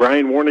is. Is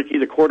Brian Warneke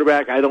the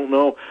quarterback? I don't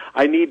know.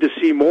 I need to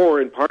see more,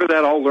 and part of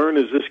that I'll learn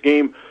as this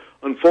game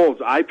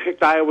unfolds. I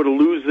picked Iowa to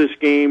lose this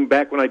game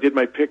back when I did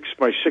my picks,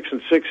 my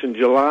 6-6 in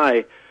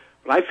July.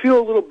 But I feel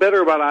a little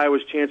better about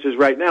Iowa's chances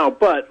right now.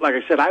 But like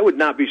I said, I would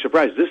not be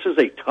surprised. This is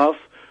a tough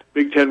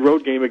Big Ten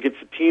road game against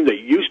a team that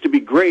used to be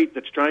great.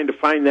 That's trying to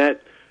find that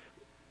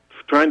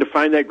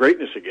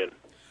greatness again.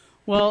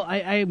 Well,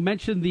 I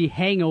mentioned the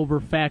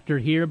hangover factor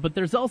here, but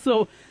there's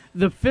also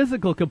the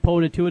physical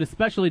component to it,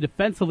 especially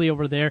defensively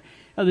over there.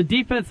 The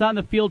defense on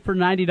the field for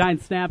 99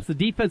 snaps. The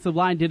defensive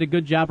line did a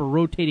good job of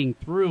rotating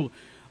through.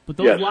 But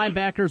those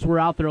linebackers were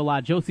out there a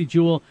lot. Josie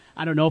Jewell,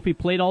 I don't know if he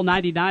played all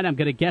 99. I'm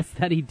going to guess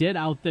that he did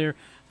out there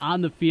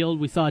on the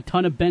field. We saw a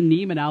ton of Ben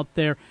Neiman out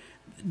there.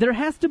 There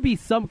has to be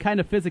some kind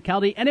of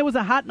physicality, and it was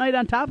a hot night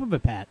on top of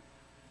it, Pat.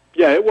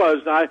 Yeah, it was.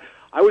 I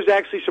was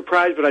actually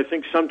surprised, but I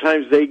think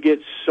sometimes they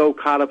get so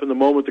caught up in the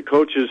moment, the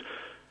coaches,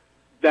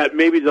 that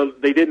maybe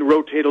they didn't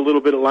rotate a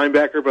little bit at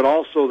linebacker, but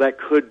also that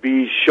could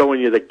be showing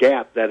you the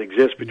gap that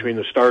exists between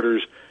the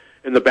starters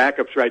and the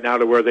backups right now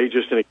to where they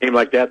just, in a game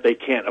like that, they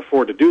can't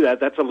afford to do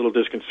that. That's a little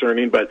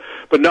disconcerting. But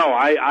no,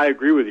 I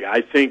agree with you. I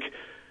think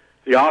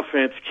the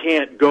offense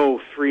can't go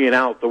 3 and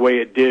out the way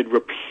it did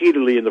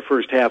repeatedly in the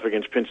first half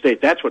against Penn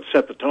State. That's what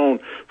set the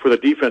tone for the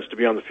defense to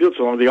be on the field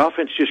so long. The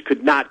offense just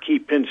could not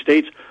keep Penn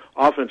State's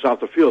offense off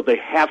the field. They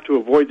have to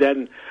avoid that.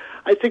 And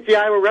I think the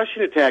Iowa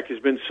rushing attack has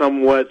been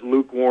somewhat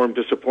lukewarm,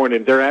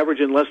 disappointing. They're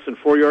averaging less than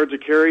 4 yards a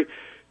carry.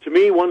 To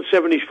me,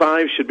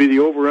 175 should be the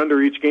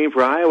over-under each game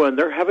for Iowa, and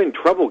they're having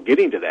trouble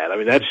getting to that. I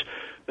mean,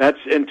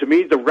 and to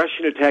me, the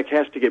rushing attack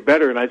has to get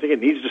better, and I think it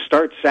needs to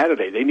start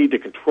Saturday. They need to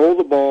control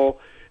the ball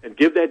and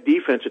give that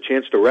defense a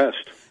chance to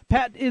rest.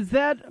 Pat, is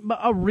that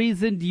a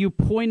reason? Do you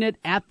point it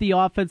at the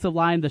offensive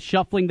line, the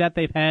shuffling that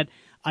they've had?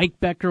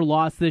 Ike Becker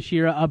lost this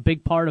year, a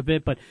big part of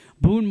it, but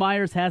Boone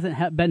Myers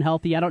hasn't been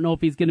healthy. I don't know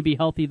if he's going to be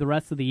healthy the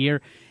rest of the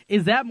year.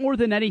 Is that more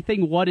than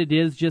anything what it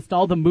is, just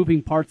all the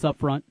moving parts up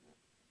front?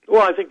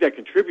 Well, I think that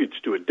contributes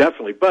to it,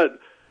 definitely. But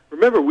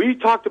remember, we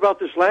talked about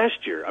this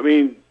last year. I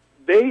mean,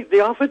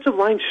 the offensive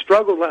line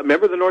struggled.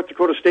 Remember the North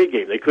Dakota State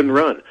game? They couldn't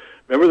run.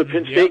 Remember the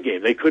Penn State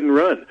game? They couldn't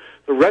run.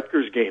 The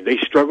Rutgers game, they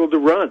struggled to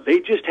run. They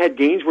just had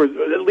games where,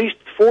 at least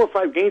 4 or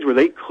 5 games where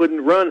they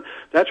couldn't run.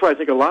 That's why I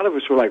think a lot of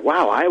us were like,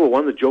 wow, Iowa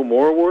won the Joe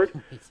Moore Award.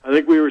 I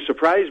think we were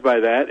surprised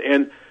by that.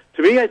 And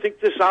to me, I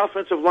think this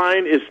offensive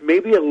line is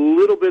maybe a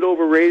little bit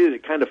overrated.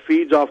 It kind of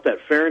feeds off that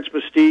Ferentz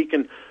mystique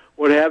and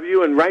what have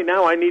you, and right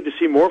now I need to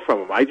see more from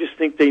him. I just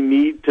think they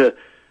need to.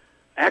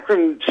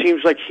 Akron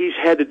seems like he's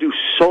had to do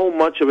so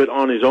much of it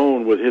on his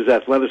own with his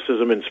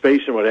athleticism and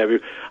space and what have you.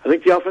 I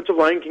think the offensive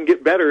line can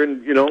get better,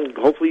 and,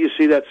 hopefully you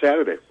see that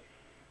Saturday.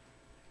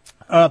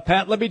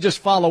 Pat, let me just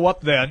follow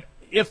up then.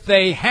 If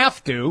they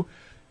have to,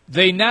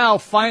 they now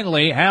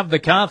finally have the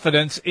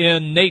confidence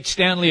in Nate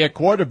Stanley at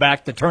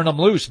quarterback to turn them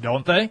loose,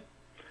 don't they?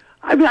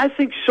 I mean, I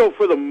think so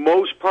for the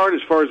most part,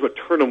 as far as what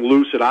turn them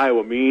loose at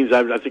Iowa means.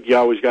 I think you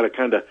always got to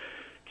kind of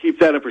keep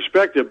that in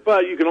perspective.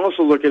 But you can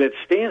also look at it.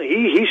 Stanley,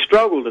 he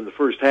struggled in the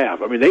first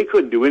half. I mean, they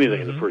couldn't do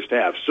anything in the first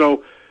half.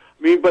 So,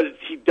 I mean, but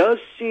he does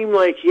seem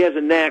like he has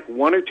a knack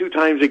 1 or 2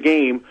 times a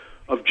game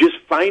of just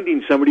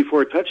finding somebody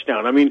for a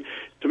touchdown. I mean,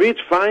 to me,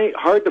 it's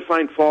hard to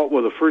find fault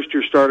with a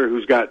first-year starter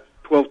who's got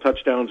 12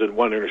 touchdowns and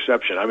 1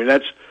 interception. I mean,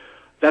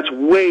 that's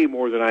way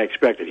more than I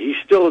expected. He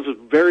still is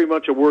very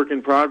much a work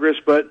in progress,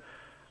 but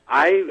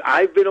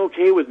I've been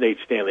okay with Nate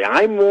Stanley.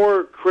 I'm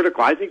more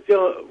critical. I think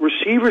the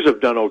receivers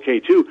have done okay,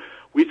 too.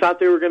 We thought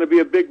they were going to be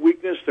a big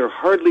weakness. They're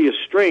hardly a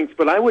strength,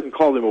 but I wouldn't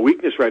call them a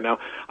weakness right now.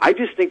 I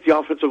just think the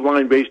offensive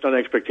line, based on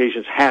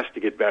expectations, has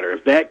to get better.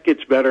 If that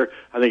gets better,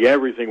 I think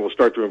everything will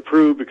start to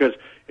improve because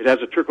it has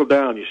a trickle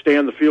down. You stay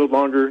on the field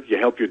longer, you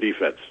help your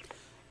defense.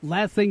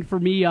 Last thing for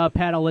me,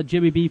 Pat, I'll let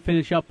Jimmy B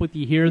finish up with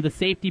you here. The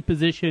safety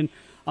position,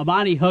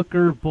 Amani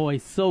Hooker, boy,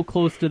 so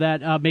close to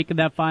that, making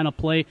that final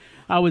play.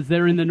 I was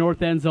there in the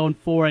north end zone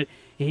for it.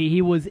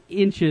 He was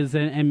inches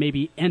and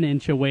maybe an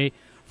inch away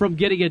from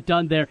getting it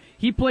done there.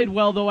 He played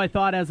well, though, I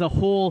thought, as a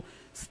whole.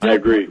 Still, I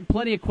agree.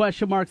 Plenty of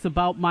question marks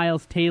about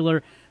Miles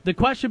Taylor. The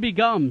question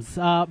becomes,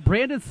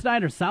 Brandon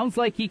Snyder sounds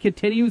like he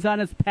continues on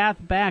his path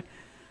back.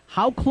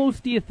 How close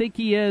do you think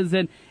he is,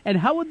 and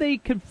how would they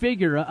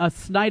configure a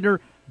Snyder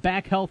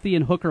back healthy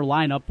and Hooker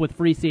lineup with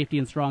free safety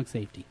and strong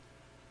safety?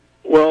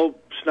 Well,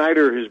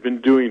 Snyder has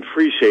been doing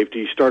free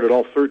safety. He started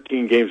all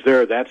 13 games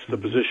there. That's the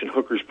position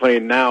Hooker's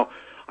playing now.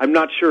 I'm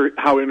not sure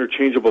how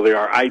interchangeable they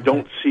are. I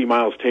don't see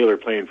Miles Taylor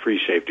playing free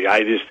safety.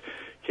 I just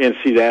can't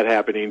see that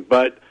happening.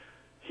 But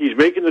he's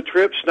making the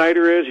trip,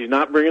 Snyder is. He's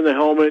not bringing the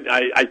helmet.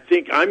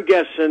 I'm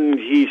guessing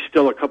he's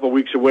still a couple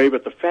weeks away,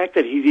 but the fact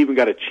that he's even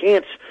got a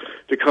chance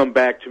to come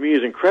back to me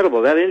is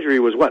incredible. That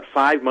injury was,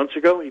 5 months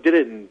ago? He did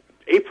it in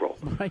April.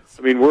 Right.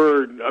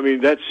 I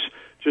mean, that's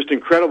just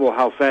incredible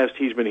how fast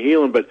he's been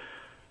healing, but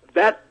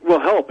that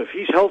will help. If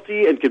he's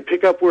healthy and can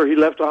pick up where he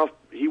left off,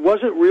 he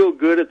wasn't real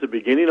good at the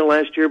beginning of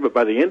last year, but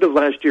by the end of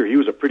last year, he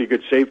was a pretty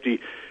good safety.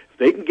 If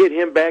they can get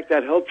him back,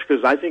 that helps,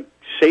 because I think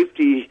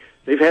safety,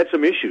 they've had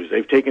some issues.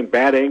 They've taken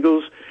bad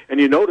angles, and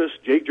you notice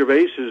Jake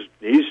Gervais,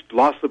 he's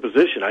lost the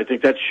position. I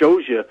think that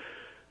shows you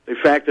the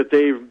fact that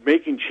they're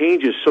making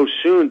changes so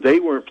soon. They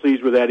weren't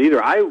pleased with that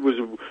either. I was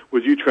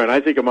with you, Trent.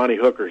 I think Amani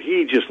Hooker,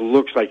 he just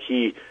looks like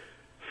he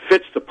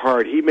fits the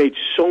part. He made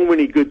so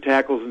many good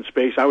tackles in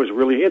space.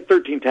 He had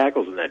 13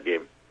 tackles in that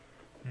game.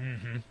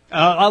 Mm-hmm.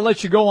 I'll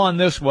let you go on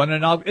this one,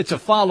 and it's a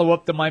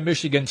follow-up to my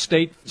Michigan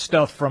State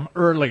stuff from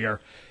earlier.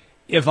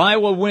 If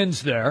Iowa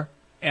wins there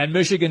and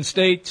Michigan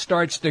State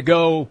starts to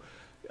go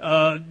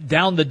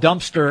down the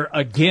dumpster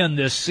again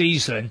this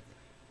season,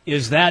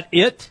 is that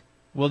it?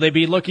 Will they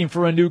be looking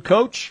for a new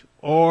coach,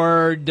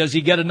 or does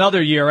he get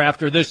another year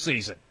after this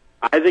season?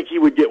 I think he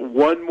would get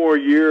one more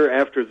year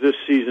after this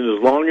season,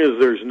 as long as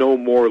there's no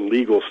more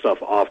legal stuff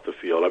off the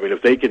field. I mean,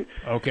 if they can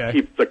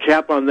keep the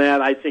cap on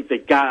that, I think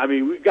we've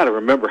got to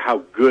remember how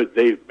good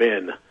they've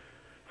been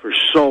for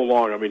so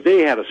long. I mean,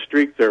 they had a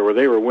streak there where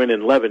they were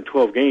winning 11,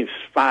 12 games,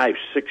 5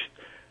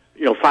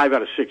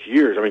 out of 6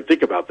 years. I mean,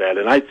 think about that.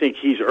 And I think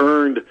he's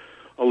earned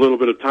a little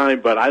bit of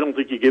time, but I don't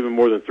think you give him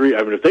more than 3.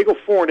 I mean, if they go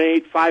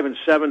 4-8, 5-7,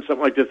 something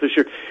like this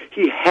year,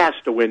 he has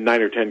to win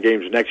 9 or 10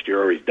 games next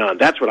year, or he's done.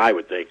 That's what I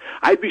would think.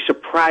 I'd be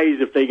surprised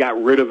if they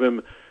got rid of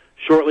him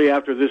shortly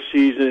after this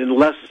season,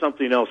 unless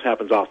something else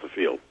happens off the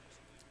field.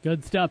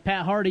 Good stuff,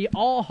 Pat Harty.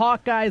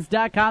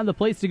 AllHawkeyes.com, the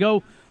place to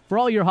go for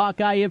all your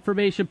Hawkeye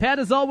information. Pat,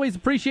 as always,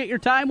 appreciate your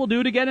time. We'll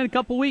do it again in a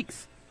couple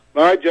weeks.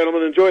 All right,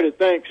 gentlemen, enjoyed it.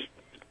 Thanks.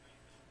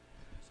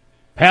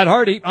 Pat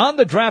Hardy on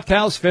the Draft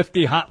House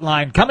 50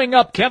 hotline. Coming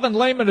up, Kevin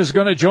Lehman is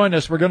going to join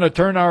us. We're going to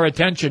turn our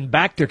attention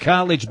back to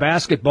college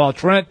basketball.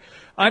 Trent,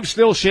 I'm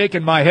still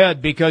shaking my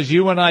head because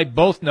you and I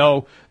both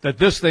know that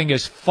this thing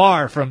is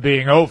far from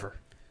being over.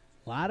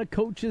 A lot of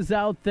coaches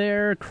out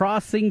there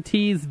crossing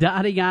T's,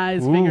 dotting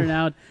I's, figuring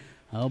out,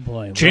 oh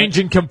boy.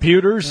 Changing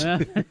computers. I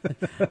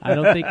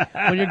don't think,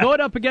 when you're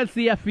going up against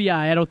the FBI,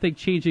 I don't think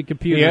changing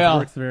computers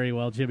works very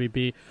well, Jimmy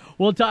B.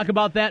 We'll talk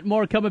about that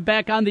more coming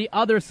back on the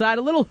other side.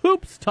 A little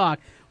hoops talk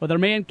with our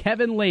man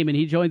Kevin Lehman.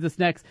 He joins us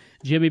next,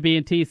 Jimmy B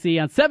and TC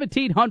on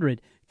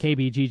 1700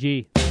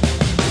 KBGG.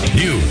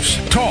 News,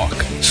 talk,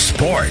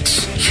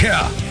 sports.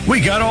 Yeah,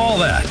 we got all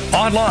that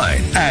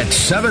online at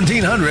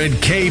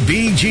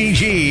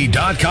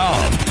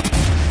 1700kbgg.com.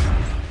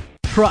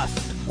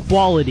 Trust,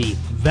 quality,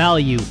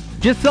 value.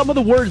 Just some of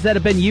the words that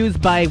have been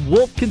used by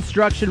Wolf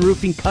Construction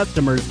Roofing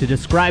customers to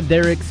describe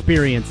their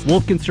experience.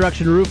 Wolf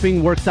Construction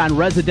Roofing works on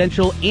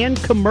residential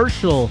and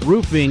commercial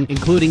roofing,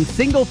 including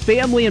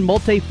single-family and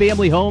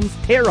multi-family homes,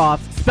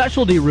 tear-offs,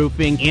 specialty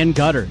roofing, and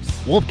gutters.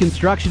 Wolf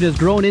Construction has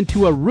grown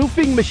into a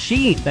roofing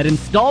machine that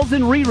installs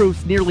and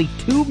re-roofs nearly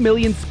 2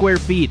 million square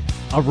feet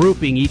of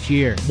roofing each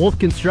year. Wolf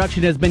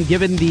Construction has been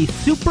given the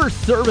Super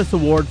Service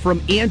Award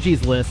from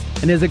Angie's List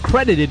and is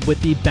accredited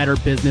with the Better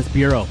Business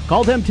Bureau.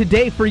 Call them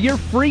today for your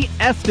free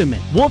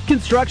estimate. Wolf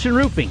Construction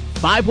Roofing,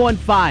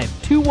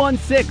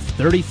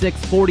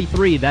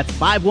 515-216-3643. That's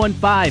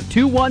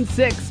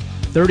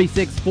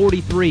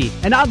 515-216-3643.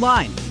 And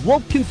online,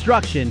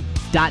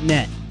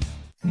 wolfconstruction.net.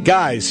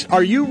 Guys,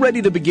 are you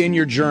ready to begin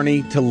your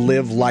journey to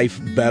live life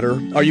better?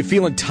 Are you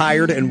feeling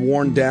tired and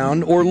worn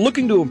down, or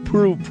looking to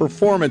improve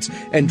performance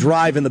and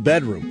drive in the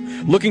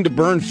bedroom? Looking to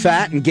burn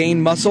fat and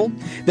gain muscle?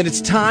 Then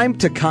it's time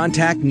to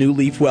contact New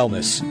Leaf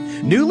Wellness.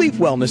 New Leaf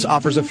Wellness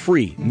offers a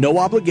free,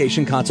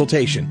 no-obligation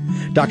consultation.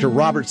 Dr.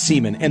 Robert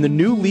Seaman and the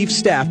New Leaf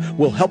staff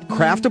will help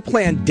craft a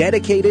plan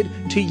dedicated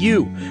to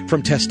you.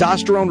 From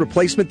testosterone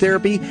replacement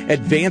therapy,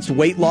 advanced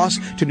weight loss,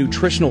 to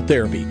nutritional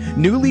therapy,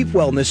 New Leaf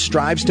Wellness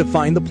strives to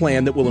find the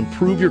plan that will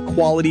improve your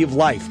quality of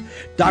life.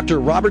 Dr.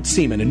 Robert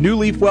Seaman and New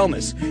Leaf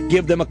Wellness.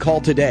 Give them a call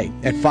today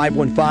at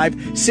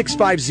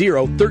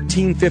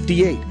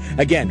 515-650-1358.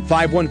 Again,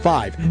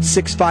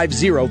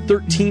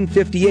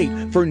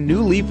 515-650-1358 for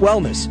New Leaf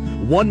Wellness.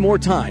 One more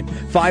time,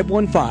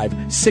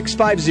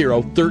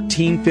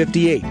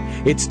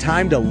 515-650-1358. It's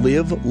time to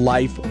live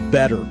life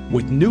better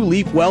with New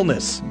Leaf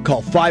Wellness.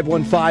 Call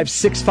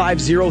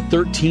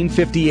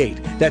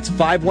 515-650-1358. That's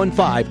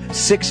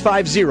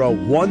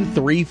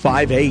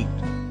 515-650-1358.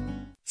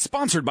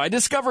 Sponsored by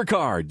Discover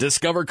Card.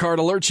 Discover Card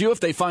alerts you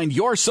if they find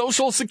your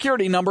social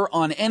security number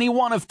on any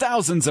one of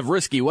thousands of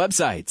risky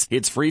websites.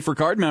 It's free for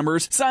card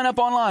members. Sign up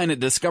online at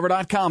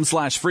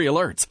discover.com/free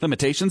alerts.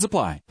 Limitations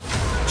apply.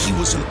 He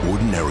was an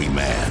ordinary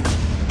man,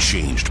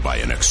 changed by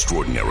an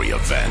extraordinary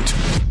event.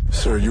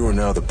 Sir, you are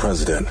now the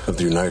President of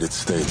the United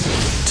States.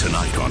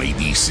 Tonight on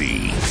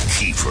ABC,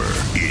 Kiefer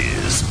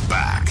is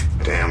back.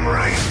 Damn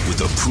right.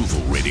 With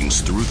approval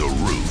ratings through the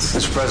roof.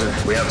 Mr.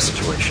 President, we have a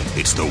situation.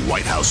 It's the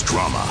White House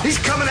drama. He's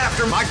coming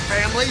after my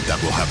family.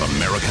 That will have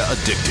America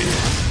addicted.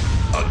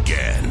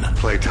 Again.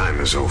 Playtime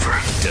is over.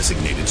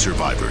 Designated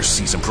Survivor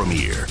season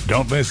premiere.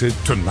 Don't miss it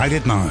tonight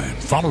at 9,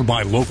 followed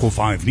by Local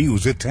 5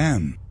 News at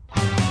 10.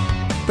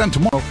 Then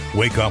tomorrow,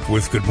 wake up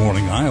with Good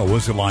Morning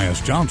Iowa's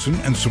Elias Johnson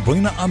and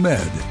Sabrina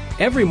Ahmed.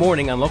 Every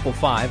morning on Local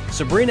 5,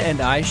 Sabrina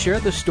and I share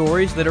the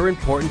stories that are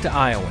important to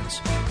Iowans.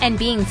 And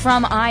being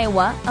from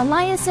Iowa,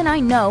 Elias and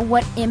I know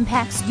what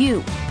impacts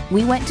you.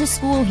 We went to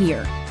school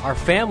here. Our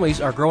families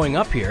are growing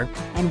up here.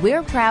 And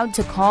we're proud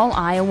to call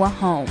Iowa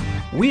home.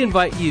 We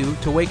invite you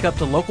to wake up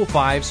to Local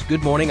 5's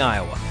Good Morning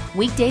Iowa.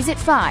 Weekdays at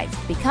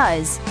 5,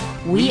 because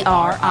we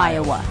are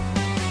Iowa.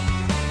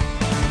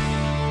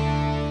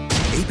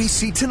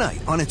 ABC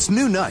tonight on its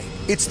new night.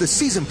 It's the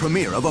season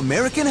premiere of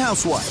American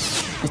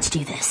Housewives. Let's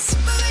do this.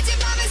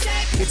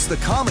 It's the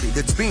comedy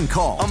that's being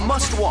called a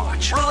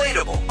must-watch,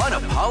 relatable,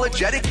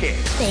 unapologetic hit.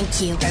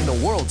 Thank you. And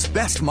the world's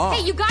best mom.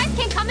 Hey, you guys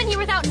can't come in here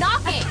without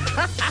knocking.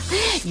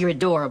 You're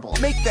adorable.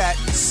 Make that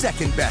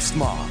second best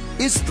mom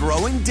is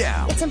throwing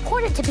down. It's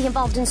important to be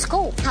involved in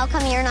school. How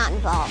come you're not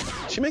involved?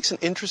 She makes an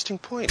interesting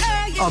point.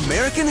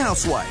 American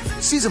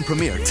Housewife. Season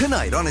premiere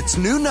tonight on its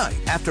new night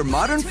after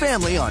Modern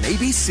Family on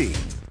ABC.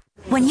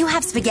 When you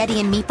have spaghetti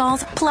and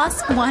meatballs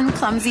plus one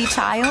clumsy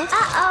child,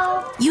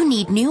 you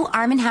need new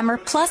Arm & Hammer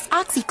plus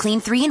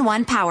OxyClean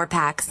 3-in-1 Power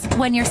Packs.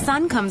 When your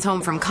son comes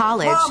home from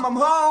college, Mom, I'm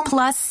home.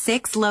 Plus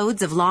 6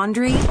 loads of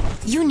laundry,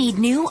 you need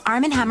new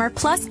Arm & Hammer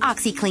plus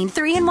OxyClean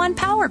 3-in-1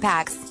 Power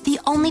Packs. The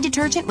only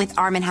detergent with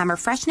Arm & Hammer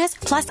freshness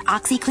plus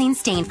OxyClean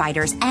stain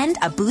fighters and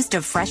a boost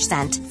of fresh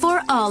scent.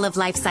 For all of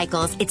life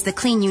cycles, it's the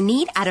clean you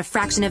need at a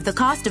fraction of the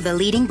cost of the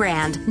leading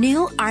brand.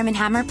 New Arm &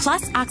 Hammer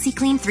plus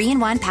OxyClean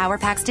 3-in-1 Power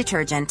Packs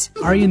detergent.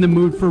 Are you in the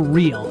mood for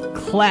real,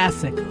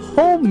 classic,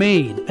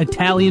 homemade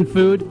Italian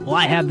food? Well,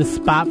 I have the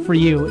spot for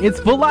you. It's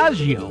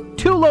Villaggio.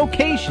 2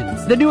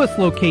 locations. The newest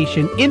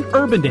location in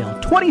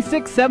Urbandale,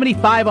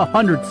 2675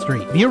 100th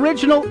Street. The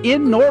original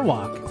in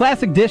Norwalk.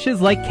 Classic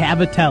dishes like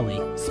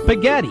cavatelli,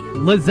 spaghetti,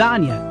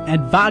 lasagna,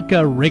 and vodka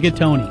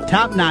rigatoni.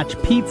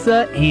 Top-notch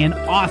pizza and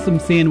awesome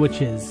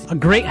sandwiches. A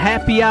great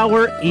happy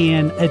hour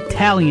and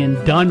Italian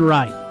done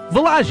right.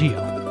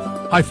 Villaggio.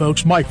 Hi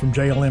folks, Mike from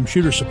JLM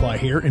Shooter Supply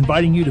here,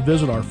 inviting you to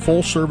visit our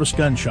full-service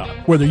gun shop.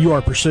 Whether you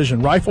are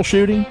precision rifle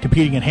shooting,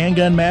 competing in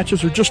handgun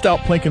matches, or just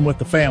out plinking with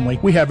the family,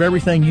 we have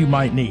everything you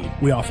might need.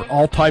 We offer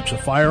all types of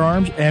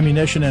firearms,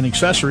 ammunition, and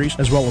accessories,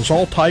 as well as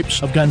all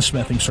types of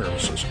gunsmithing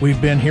services.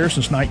 We've been here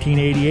since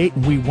 1988,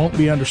 and we won't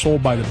be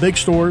undersold by the big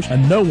stores,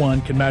 and no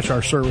one can match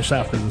our service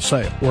after the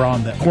sale. We're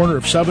on the corner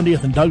of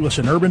 70th and Douglas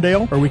in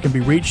Urbandale, or we can be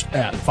reached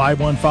at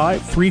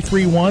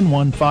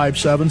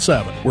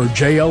 515-331-1577. We're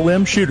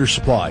JLM Shooter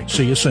Supply.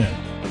 See you soon.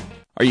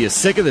 Are you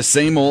sick of the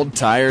same old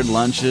tired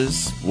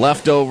lunches,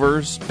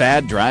 leftovers,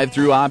 bad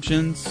drive-thru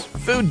options?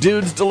 Food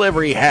Dudes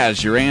Delivery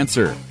has your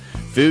answer.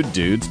 Food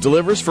Dudes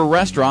delivers for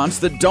restaurants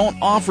that don't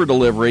offer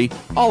delivery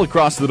all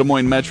across the Des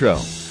Moines Metro.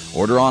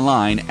 Order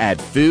online at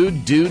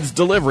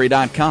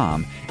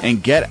fooddudesdelivery.com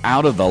and get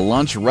out of the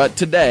lunch rut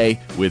today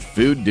with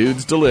Food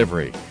Dudes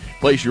Delivery.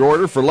 Place your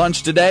order for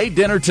lunch today,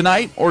 dinner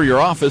tonight, or your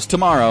office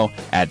tomorrow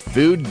at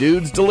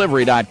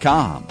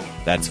fooddudesdelivery.com.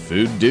 That's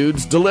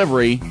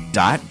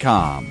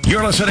fooddudesdelivery.com.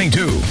 You're listening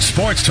to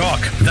Sports Talk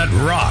That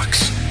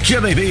Rocks.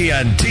 Jimmy B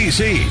and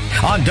TC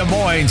on Des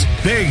Moines'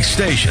 big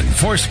station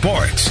for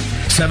sports.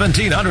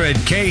 1700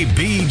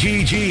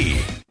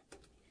 KBGG.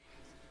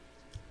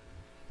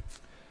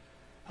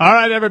 All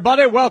right,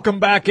 everybody,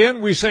 welcome back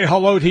in. We say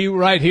hello to you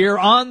right here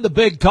on the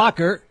Big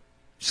Talker.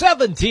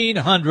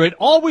 1700.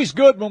 Always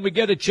good when we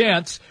get a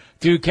chance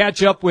to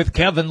catch up with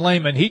Kevin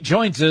Lehman. He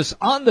joins us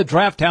on the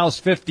Draft House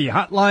 50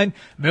 hotline,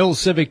 Mills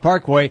Civic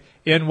Parkway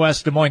in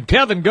West Des Moines.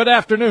 Kevin, good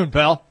afternoon,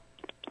 pal.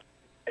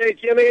 Hey,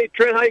 Jimmy. Hey,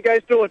 Trent. How you guys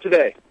doing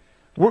today?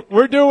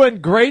 We're doing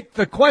great.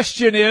 The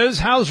question is,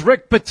 how's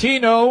Rick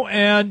Pitino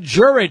and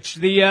Jurich,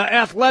 the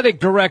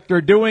athletic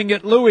director, doing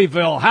at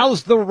Louisville?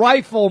 How's the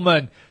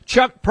rifleman,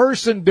 Chuck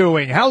Person,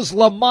 doing? How's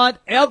Lamont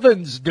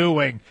Evans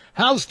doing?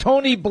 How's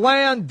Tony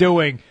Bland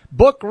doing?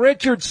 Book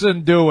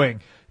Richardson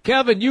doing?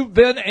 Kevin, you've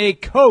been a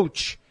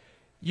coach.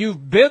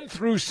 You've been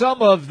through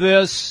some of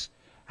this.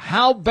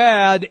 How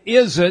bad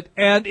is it,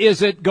 and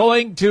is it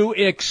going to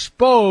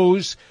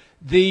expose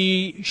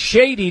the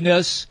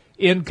shadiness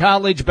in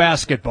college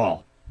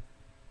basketball?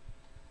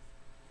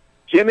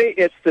 Jimmy,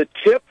 it's the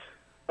tip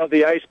of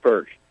the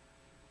iceberg.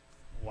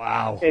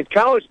 Wow. And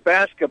college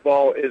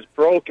basketball is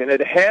broken.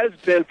 It has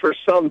been for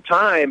some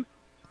time.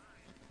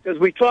 As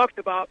we talked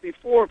about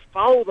before,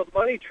 follow the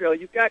money trail.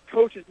 You've got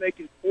coaches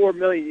making $4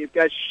 million. You've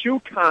got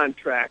shoe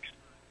contracts.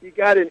 You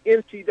got an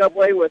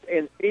NCAA with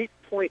an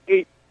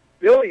 $8.8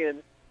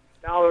 billion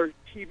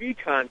TV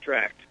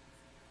contract.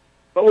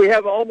 But we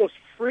have almost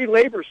free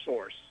labor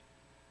source.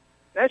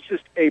 That's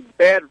just a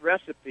bad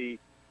recipe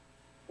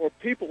for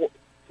people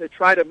to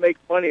try to make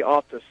money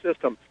off the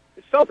system.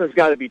 Something's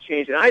got to be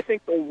changed. And I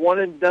think the one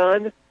and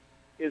done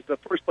is the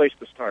first place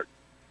to start.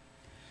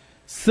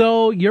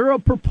 So you're a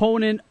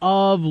proponent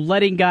of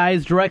letting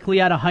guys directly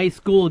out of high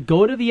school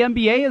go to the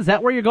NBA? Is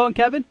that where you're going,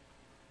 Kevin?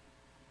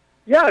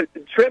 Yeah,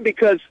 Trent,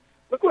 because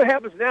look what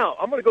happens now.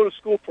 I'm going to go to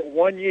school for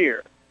 1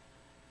 year.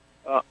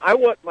 I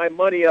want my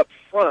money up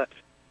front,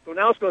 so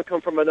now it's going to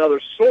come from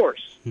another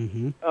source.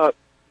 Mm-hmm.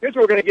 Here's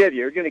what we're going to give you.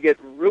 You're going to get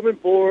room and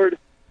board,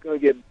 you're going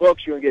to get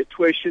books, you're going to get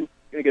tuition,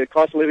 you're going to get a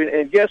cost of living,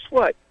 and guess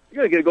what?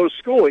 You're going to get to go to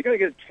school. You're going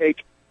to get to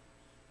take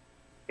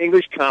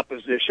English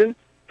composition,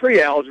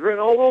 pre-algebra, and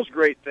all those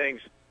great things.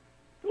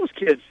 Those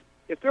kids,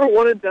 if they're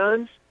one and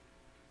dones,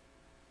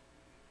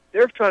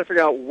 they're trying to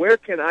figure out where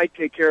can I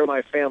take care of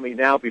my family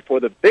now before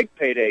the big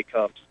payday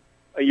comes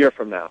a year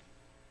from now.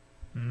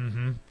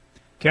 Mm-hmm.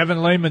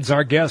 Kevin Lehman's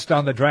our guest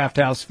on the Draft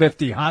House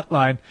 50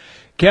 hotline.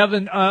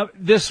 Kevin,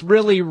 this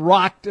really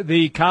rocked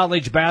the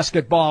college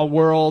basketball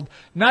world,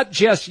 not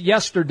just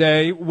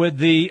yesterday with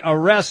the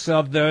arrests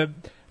of the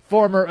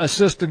former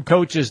assistant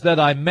coaches that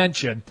I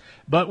mentioned,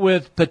 but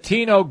with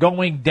Pitino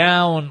going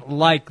down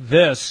like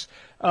this.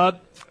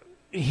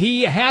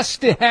 He has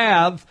to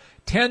have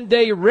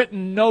 10-day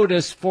written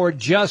notice for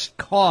just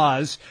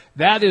cause.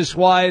 That is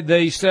why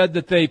they said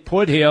that they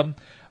put him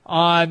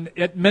on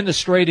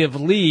administrative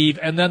leave,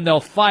 and then they'll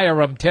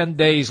fire him 10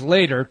 days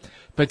later.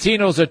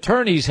 Pitino's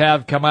attorneys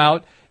have come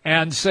out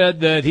and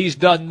said that he's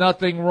done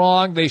nothing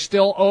wrong. They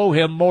still owe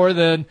him more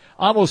than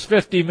almost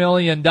 $50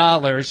 million.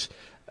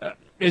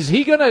 Is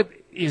he going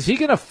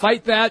to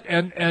fight that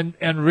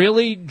and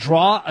really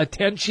draw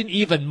attention,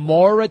 even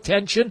more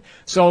attention,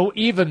 so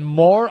even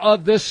more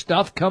of this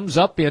stuff comes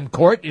up in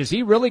court? Is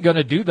he really going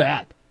to do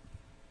that?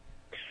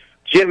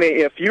 Jimmy,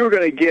 if you were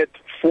going to get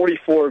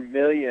 $44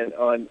 million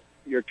on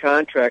your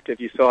contract, if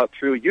you saw it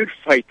through, you'd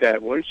fight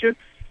that, wouldn't you?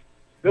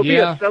 There'll be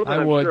a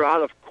settlement, I'm sure,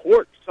 out of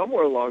court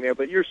somewhere along there,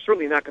 but you're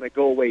certainly not going to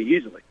go away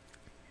easily.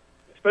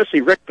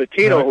 Especially Rick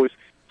Pitino, who's,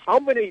 how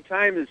many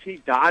times has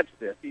he dodged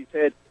this? He's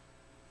had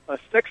a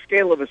sex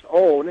scandal of his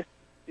own.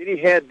 Then he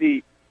had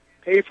the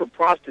pay for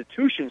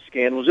prostitution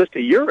scandal just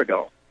a year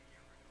ago.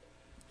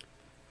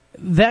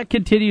 That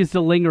continues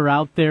to linger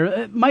out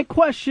there. My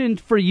question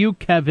for you,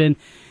 Kevin,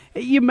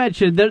 you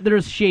mentioned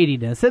there's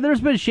shadiness, and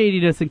there's been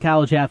shadiness in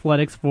college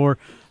athletics for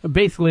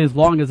basically as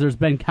long as there's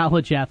been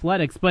college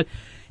athletics. But,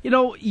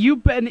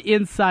 you've been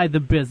inside the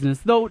business,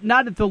 though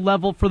not at the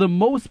level for the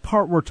most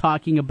part we're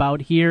talking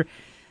about here.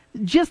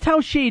 Just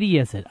how shady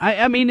is it?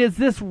 I mean, is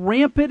this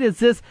rampant? Is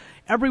this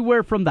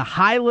everywhere from the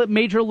high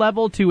major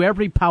level to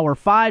every Power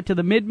 5 to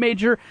the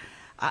mid-major?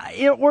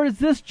 Or is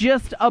this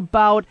just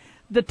about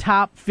the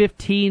top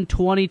 15,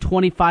 20,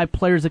 25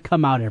 players that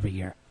come out every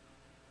year?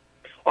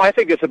 I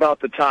think it's about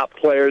the top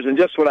players, and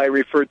just what I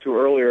referred to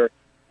earlier.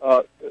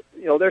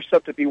 They're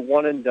set to be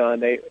one and done.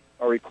 They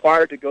are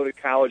required to go to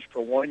college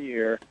for 1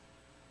 year.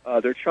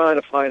 They're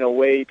trying to find a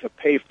way to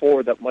pay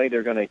forward that money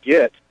they're going to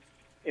get.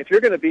 If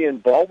you're going to be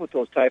involved with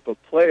those type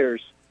of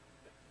players,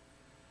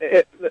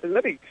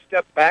 let me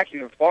step back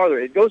even farther.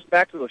 It goes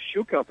back to those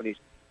shoe companies,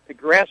 the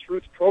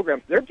grassroots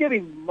programs. They're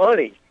giving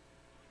money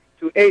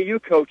to AU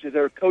coaches that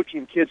are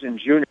coaching kids in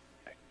junior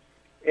high.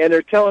 And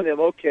they're telling them,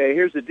 okay,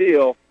 here's the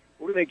deal.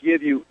 We're going to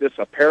give you this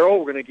apparel.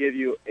 We're going to give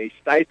you a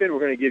stipend. We're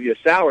going to give you a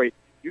salary.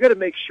 You got to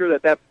make sure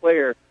that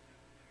player,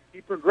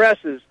 he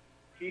progresses,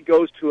 he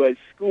goes to a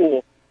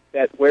school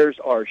that wears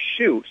our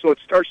shoe. So it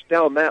starts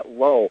down that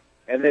low,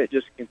 and then it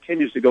just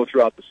continues to go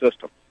throughout the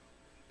system.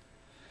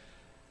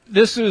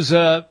 This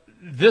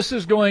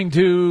is going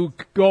to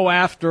go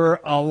after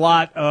a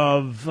lot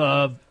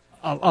of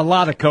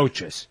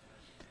coaches.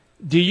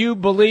 Do you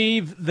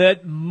believe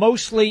that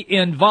mostly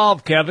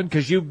involved, Kevin,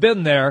 because you've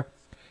been there,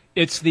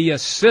 it's the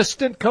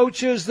assistant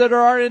coaches that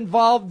are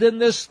involved in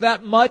this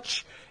that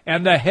much,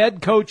 and the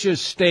head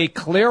coaches stay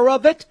clear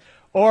of it?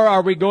 Or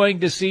are we going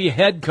to see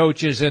head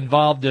coaches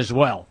involved as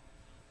well?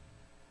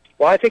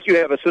 Well, I think you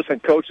have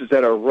assistant coaches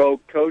that are rogue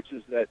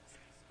coaches that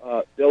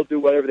they'll do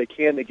whatever they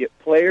can to get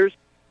players.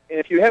 And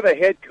if you have a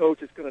head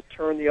coach that's going to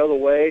turn the other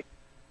way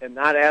and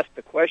not ask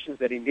the questions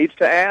that he needs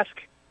to ask,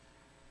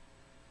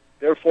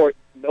 therefore,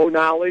 no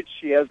knowledge,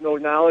 she has no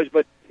knowledge.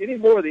 But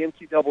anymore, the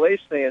NCAA is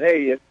saying,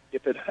 hey,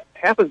 if it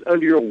happens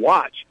under your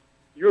watch,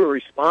 you're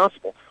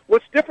responsible.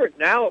 What's different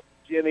now,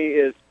 Jimmy,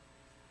 is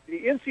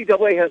the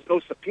NCAA has no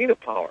subpoena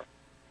power.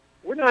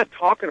 We're not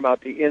talking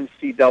about the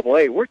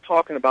NCAA. We're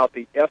talking about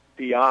the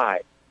FBI.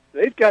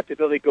 They've got the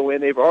ability to go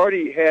in. They've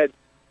already had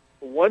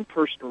one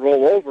person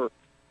roll over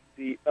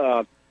the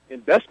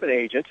investment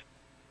agent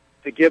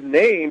to give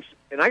names,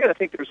 and I got to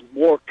think there's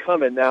more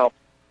coming. Now,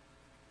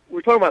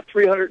 we're talking about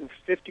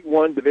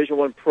 351 Division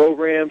I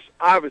programs.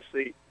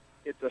 Obviously,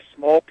 it's a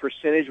small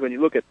percentage when you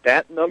look at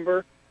that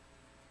number,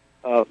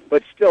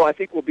 but still, I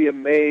think we'll be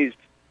amazed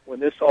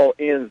when this all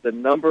ends, the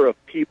number of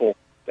people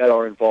that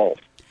are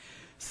involved.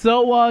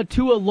 So,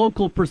 to a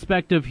local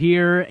perspective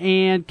here,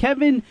 and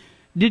Kevin,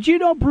 did you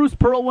know Bruce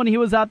Pearl when he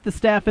was at the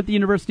staff at the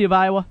University of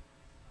Iowa?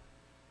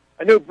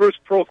 I knew Bruce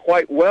Pearl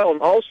quite well,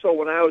 and also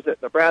when I was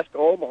at Nebraska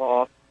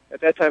Omaha,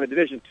 at that time a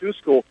Division II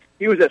school,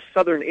 he was at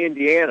Southern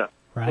Indiana.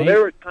 Right. So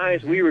there were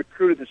times we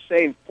recruited the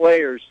same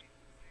players.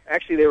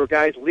 Actually, there were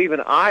guys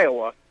leaving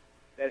Iowa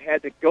that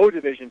had to go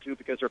Division II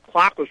because their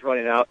clock was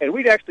running out, and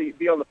we'd actually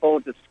be on the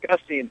phone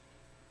discussing,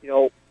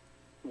 will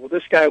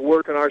this guy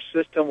work in our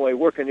system? Will he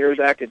work in yours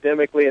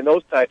academically? And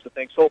those types of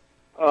things. So,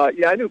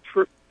 I knew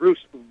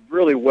Bruce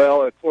really well.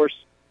 And, of course,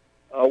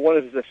 one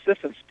of his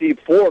assistants, Steve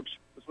Forbes,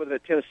 was with him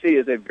at Tennessee,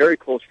 is a very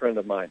close friend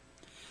of mine.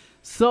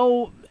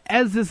 So,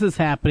 as this is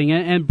happening,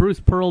 and Bruce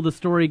Pearl, the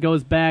story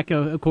goes back,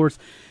 of course,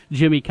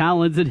 Jimmy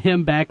Collins and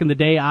him back in the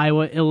day,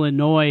 Iowa,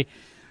 Illinois.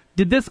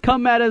 Did this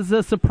come as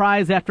a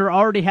surprise after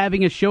already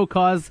having a show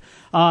cause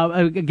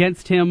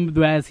against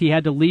him as he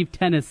had to leave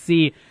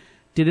Tennessee?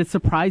 Did it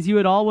surprise you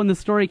at all when the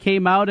story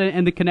came out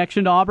and the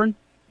connection to Auburn?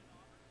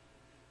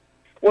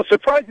 Well,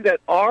 surprising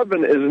that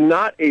Auburn is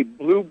not a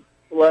blue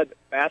blood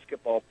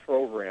basketball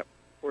program.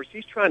 Of course,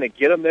 he's trying to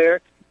get him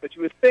there, but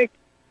you would think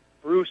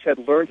Bruce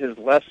had learned his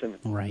lesson.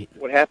 Right.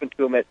 What happened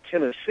to him at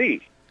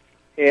Tennessee.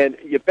 And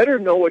you better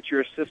know what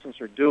your assistants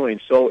are doing.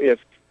 So if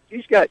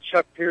he's got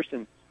Chuck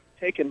Pearson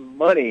taking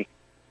money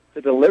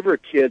to deliver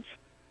kids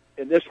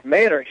in this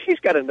manner, he's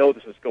got to know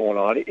this is going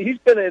on. He's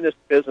been in this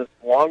business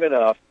long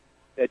enough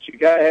that you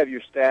got to have your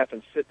staff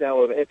and sit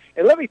down with it.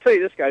 And let me tell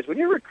you this, guys, when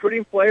you're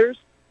recruiting players,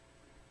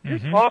 you're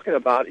talking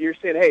about it, you're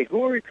saying, hey,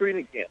 who are we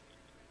recruiting against?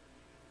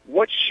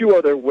 What shoe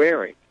are they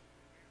wearing?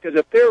 Because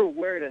if they're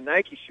wearing a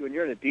Nike shoe and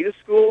you're in Adidas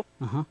school,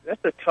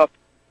 that's a tough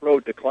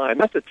road to climb.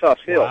 That's a tough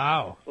hill.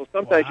 Wow. So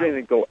sometimes you don't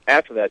even go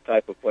after that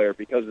type of player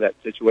because of that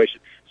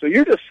situation. So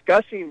you're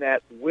discussing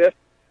that with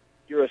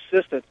your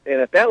assistant, and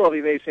at that level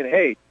you may be saying,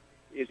 hey,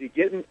 is he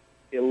getting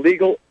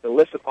illegal,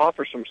 illicit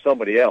offers from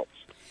somebody else?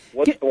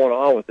 What's going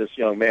on with this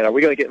young man? Are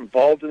we going to get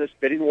involved in this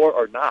bidding war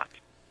or not?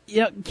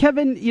 Yeah,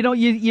 Kevin,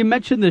 you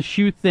mentioned the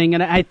shoe thing,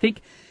 and I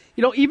think,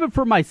 even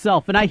for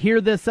myself, and I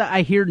hear this,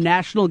 I hear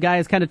national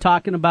guys kind of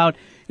talking about,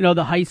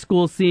 the high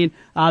school scene,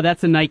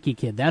 that's a Nike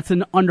kid, that's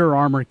an Under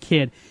Armour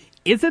kid.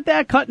 is it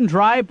that cut and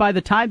dry by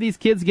the time these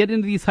kids get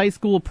into these high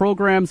school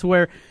programs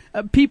where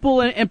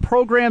people and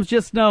programs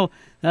just know,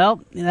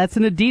 well, that's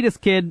an Adidas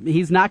kid.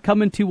 He's not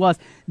coming to us.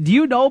 Do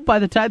you know by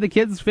the time the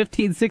kid's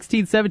 15,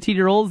 16,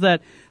 17-year-olds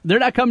that they're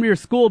not coming to your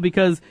school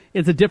because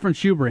it's a different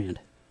shoe brand?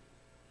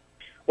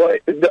 Well,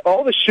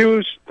 all the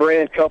shoes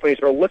brand companies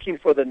are looking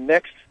for the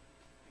next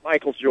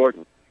Michael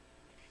Jordan.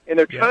 And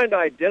they're trying to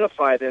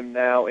identify them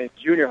now in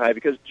junior high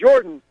because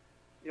Jordan,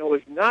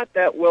 was not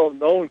that well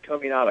known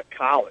coming out of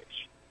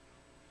college.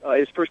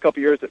 His first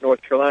couple years at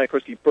North Carolina, of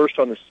course, he burst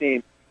on the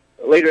scene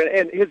later.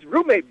 And his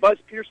roommate, Buzz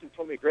Peterson,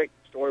 told me a great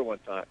story one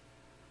time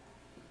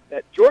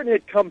that Jordan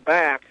had come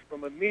back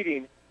from a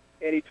meeting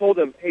and he told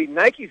him, hey,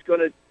 Nike's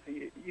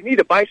you need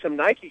to buy some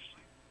Nike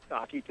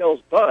stock. He tells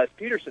Buzz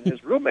Peterson,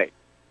 his roommate,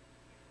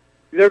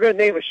 they're going to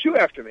name a shoe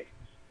after me.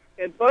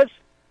 And Buzz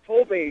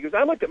told me, he goes,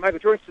 I looked at Michael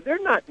Jordan and said,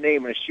 they're not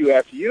naming a shoe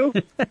after you.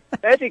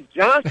 Magic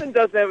Johnson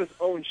doesn't have his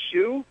own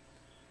shoe.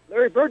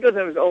 Larry Bird doesn't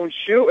have his own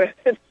shoe.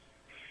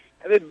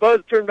 And then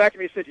Buzz turned back to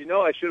me and said,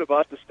 I should have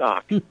bought the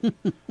stock.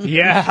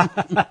 Yeah.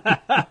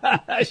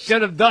 I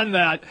should have done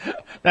that.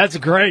 That's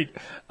great.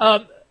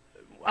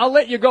 I'll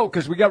let you go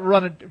because we got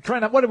running.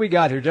 Trent, what do we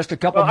got here? Just a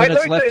couple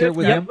minutes left here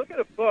with him? Look at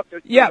a book.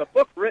 There's a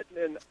book written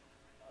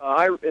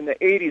in the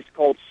 80s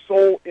called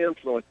Soul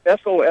Influence,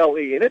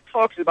 S-O-L-E, and it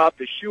talks about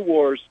the shoe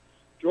wars.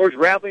 George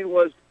Raveling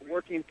was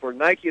working for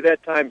Nike at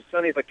that time,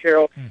 Sonny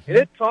Vaccaro, and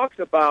it talks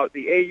about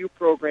the AU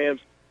programs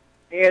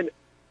and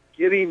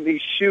giving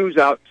these shoes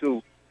out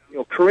to,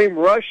 Kareem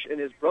Rush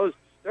and his brothers.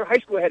 Their high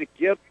school had to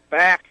give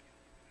back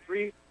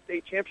 3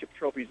 state championship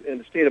trophies in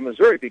the state of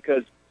Missouri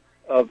because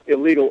of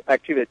illegal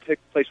activity that took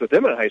place with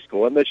them in high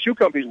school, and the shoe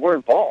companies were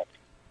involved.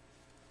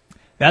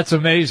 That's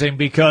amazing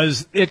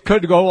because it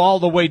could go all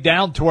the way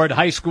down toward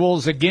high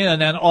schools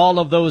again and all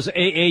of those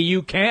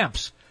AAU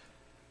camps.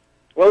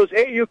 Well, those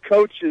AAU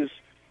coaches,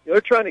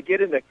 they're trying to get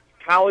into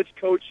college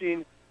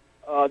coaching.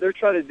 They're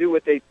trying to do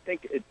what they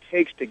think it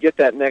takes to get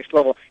that next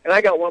level. And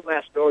I got one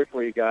last story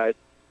for you guys.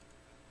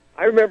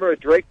 I remember a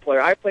Drake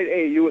player. I played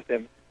AAU with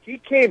him. He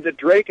came to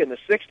Drake in the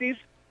 60s,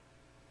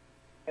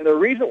 and the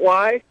reason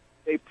why,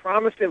 they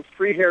promised him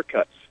free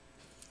haircuts.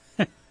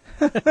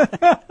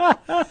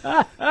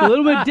 A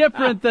little bit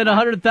different than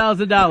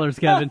 $100,000,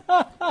 Kevin.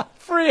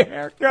 Free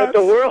haircuts. But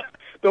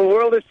the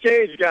world has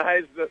changed,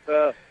 guys.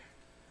 The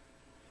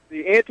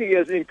ante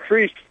has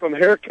increased from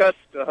haircuts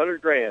to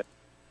 $100,000.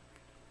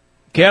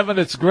 Kevin,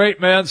 it's great,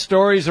 man.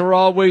 Stories are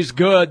always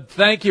good.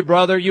 Thank you,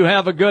 brother. You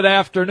have a good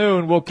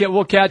afternoon. We'll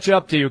catch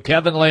up to you,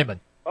 Kevin Lehman.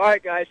 All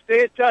right, guys,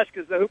 stay in touch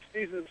because the hoop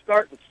season is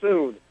starting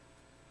soon.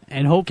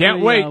 And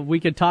hopefully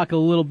we could talk a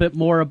little bit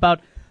more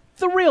about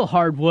the real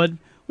hardwood.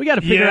 We got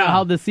to figure out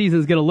how this season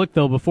is going to look,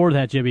 though, before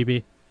that, Jimmy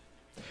B.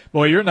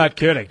 Boy, you're not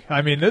kidding.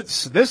 I mean,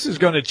 this is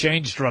going to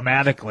change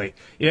dramatically.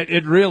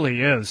 It really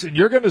is. And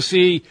you're going to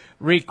see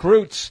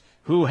recruits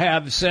who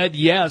have said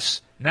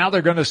yes, now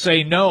they're going to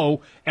say no,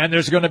 and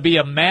there's going to be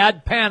a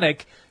mad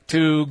panic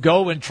to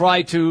go and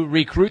try to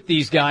recruit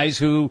these guys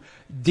who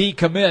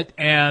decommit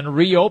and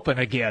reopen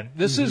again.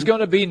 This is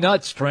going to be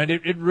nuts, Trent.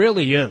 It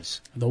really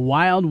is. The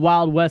wild,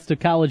 wild west of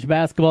college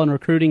basketball and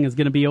recruiting is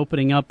going to be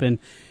opening up, and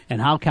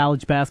how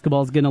college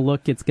basketball is going to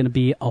look, it's going to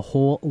be a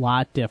whole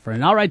lot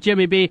different. All right,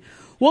 Jimmy B,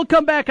 we'll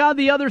come back on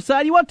the other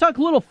side. You want to talk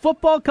a little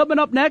football coming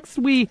up next?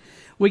 We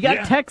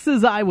got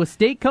Texas, Iowa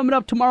State coming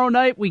up tomorrow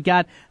night. We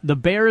got the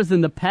Bears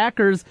and the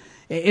Packers.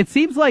 It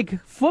seems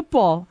like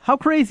football, how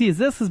crazy is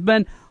this, has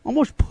been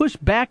almost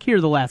pushed back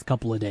here the last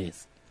couple of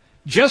days.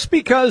 Just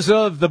because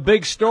of the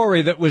big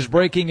story that was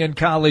breaking in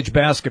college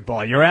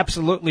basketball. You're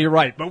absolutely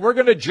right. But we're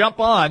going to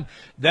jump on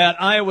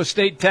that Iowa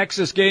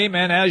State-Texas game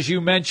and, as you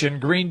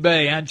mentioned, Green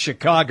Bay and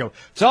Chicago.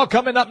 It's all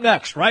coming up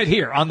next right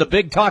here on the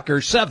Big Talker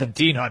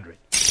 1700.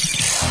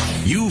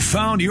 You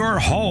found your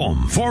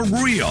home for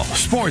real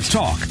sports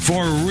talk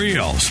for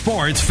real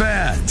sports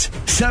fans.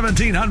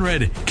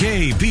 1700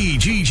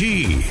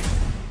 KBGG.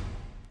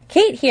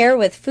 Kate here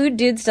with Food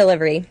Dudes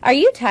Delivery. Are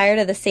you tired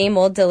of the same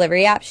old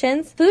delivery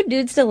options? Food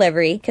Dudes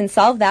Delivery can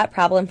solve that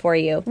problem for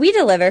you. We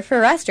deliver for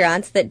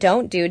restaurants that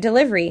don't do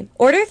delivery.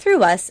 Order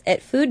through us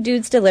at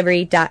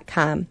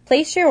fooddudesdelivery.com.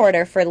 Place your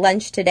order for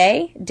lunch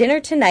today, dinner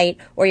tonight,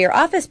 or your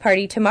office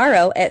party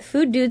tomorrow at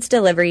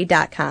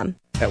fooddudesdelivery.com.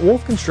 At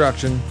Wolf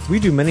Construction, we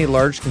do many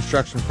large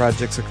construction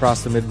projects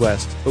across the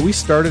Midwest, but we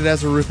started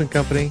as a roofing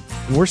company,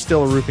 and we're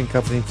still a roofing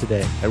company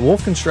today. At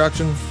Wolf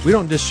Construction, we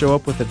don't just show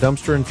up with a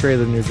dumpster and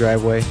trailer in your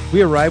driveway.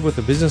 We arrive with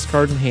a business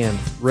card in hand,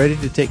 ready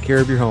to take care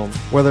of your home.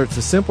 Whether it's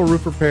a simple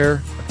roof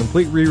repair, a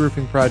complete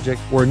re-roofing project,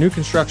 or a new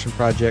construction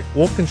project,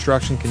 Wolf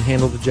Construction can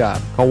handle the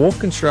job. Call Wolf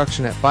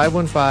Construction at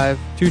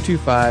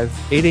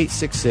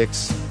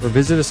 515-225-8866 or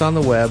visit us on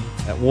the web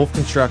at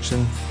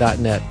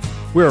wolfconstruction.net.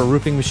 We're a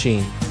roofing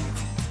machine.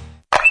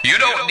 You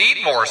don't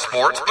need more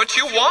sports, but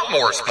you want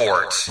more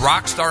sports.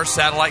 Rockstar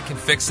Satellite can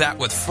fix that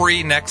with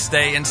free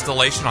next-day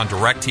installation on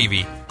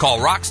DirecTV. Call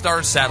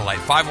Rockstar Satellite,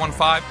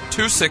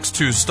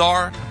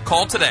 515-262-STAR.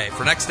 Call today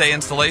for next-day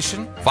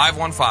installation,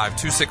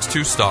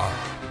 515-262-STAR.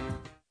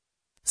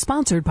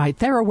 Sponsored by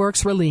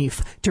TheraWorks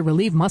Relief. To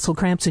relieve muscle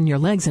cramps in your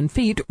legs and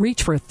feet,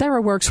 reach for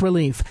TheraWorks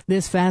Relief.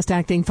 This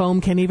fast-acting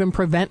foam can even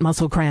prevent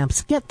muscle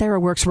cramps. Get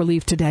TheraWorks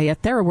Relief today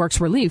at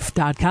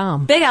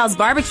TheraWorksRelief.com. Big Al's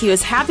Barbecue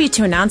is happy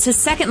to announce his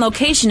second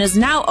location is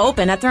now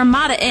open at the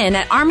Ramada Inn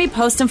at Army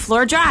Post and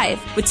Floor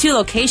Drive. With 2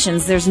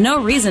 locations, there's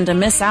no reason to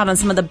miss out on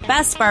some of the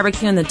best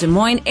barbecue in the Des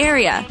Moines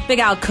area. Big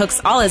Al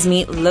cooks all his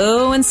meat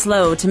low and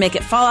slow to make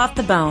it fall off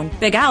the bone.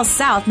 Big Al's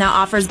South now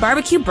offers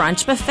barbecue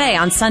brunch buffet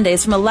on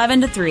Sundays from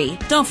 11 to 3.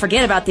 Don't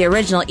forget about the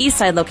original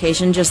Eastside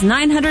location just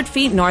 900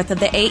 feet north of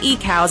the AE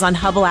Cows on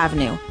Hubble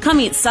Avenue. Come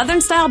eat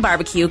Southern-style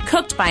barbecue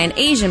cooked by an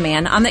Asian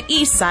man on the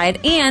east side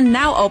and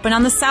now open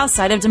on the south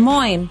side of Des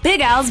Moines. Big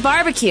Al's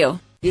Barbecue.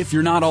 If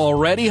you're not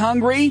already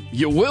hungry,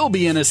 you will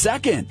be in a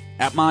second.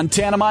 At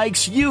Montana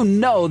Mike's, you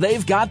know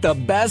they've got the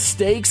best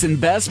steaks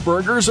and best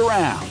burgers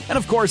around. And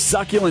of course,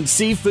 succulent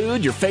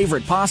seafood, your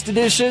favorite pasta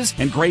dishes,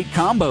 and great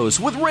combos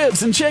with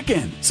ribs and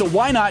chicken. So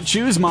why not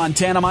choose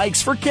Montana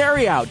Mike's for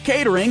carryout,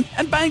 catering,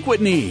 and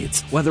banquet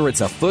needs? Whether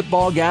it's a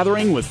football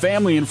gathering with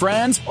family and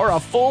friends or a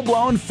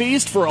full-blown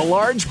feast for a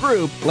large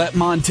group, let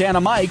Montana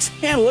Mike's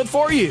handle it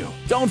for you.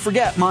 Don't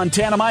forget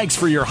Montana Mike's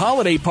for your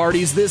holiday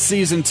parties this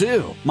season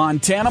too.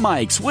 Montana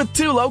Mike's with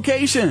 2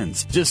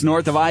 locations, just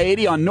north of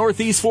I-80 on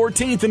Northeast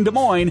 14th in Des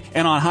Moines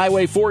and on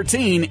Highway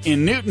 14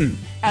 in Newton.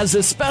 As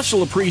a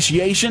special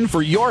appreciation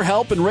for your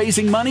help in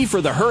raising money for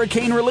the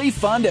Hurricane Relief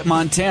Fund at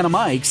Montana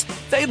Mike's,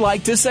 they'd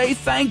like to say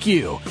thank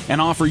you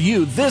and offer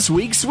you this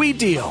week's sweet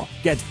deal.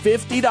 Get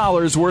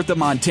 $50 worth of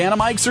Montana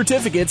Mike's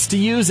certificates to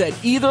use at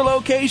either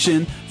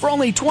location for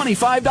only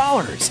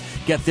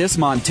 $25. Get this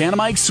Montana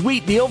Mike's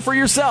sweet deal for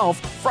yourself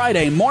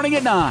Friday morning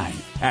at 9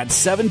 at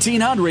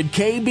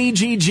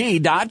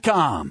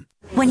 1700kbgg.com.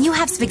 When you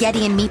have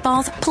spaghetti and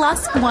meatballs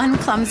plus one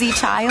clumsy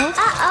child,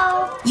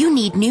 you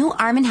need new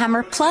Arm &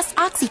 Hammer plus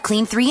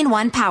OxyClean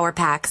 3-in-1 Power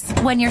Packs.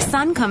 When your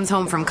son comes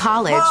home from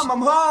college, Mom,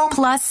 I'm home.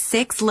 plus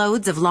 6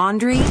 loads of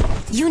laundry,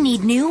 you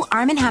need new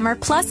Arm & Hammer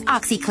plus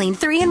OxyClean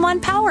 3-in-1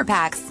 Power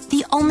Packs.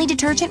 The only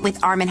detergent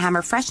with Arm &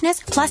 Hammer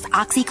freshness plus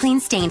OxyClean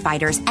stain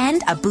fighters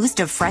and a boost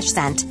of fresh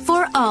scent.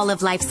 For all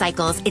of life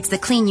cycles, it's the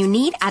clean you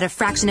need at a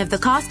fraction of the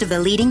cost of the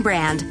leading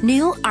brand.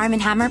 New Arm &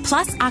 Hammer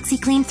plus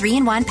OxyClean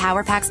 3-in-1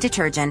 Power Packs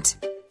detergent.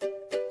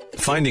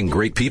 Finding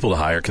great people to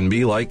hire can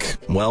be like,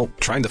 well,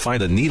 trying to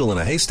find a needle in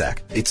a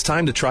haystack. It's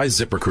time to try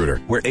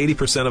ZipRecruiter, where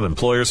 80% of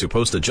employers who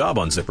post a job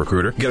on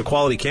ZipRecruiter get a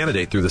quality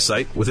candidate through the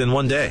site within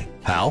 1 day.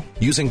 How?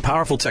 Using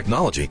powerful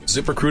technology,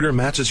 ZipRecruiter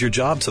matches your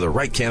job to the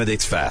right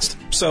candidates fast.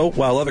 So,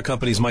 while other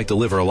companies might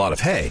deliver a lot of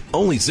hay,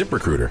 only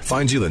ZipRecruiter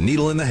finds you the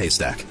needle in the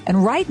haystack.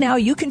 And right now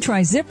you can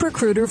try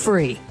ZipRecruiter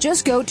free.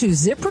 Just go to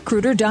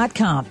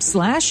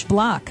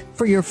ZipRecruiter.com/block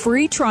for your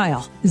free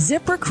trial.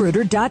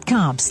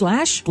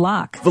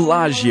 ZipRecruiter.com/block.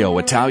 Villaggio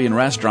Italian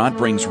Restaurant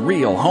brings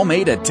real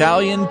homemade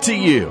Italian to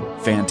you.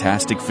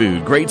 Fantastic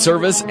food, great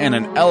service, and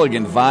an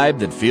elegant vibe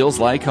that feels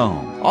like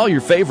home. All your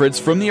favorites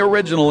from the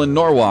original in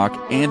Norwalk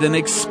and an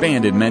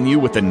expanded menu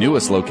with the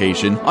newest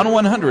location on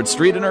 100th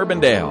Street in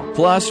Urbandale.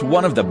 Plus,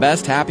 one of the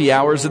best happy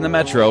hours in the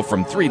metro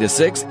from 3 to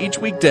 6 each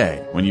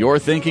weekday. When you're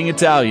thinking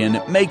Italian,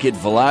 make it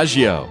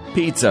Villaggio.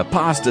 Pizza,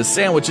 pasta,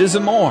 sandwiches,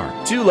 and more.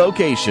 2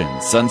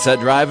 locations,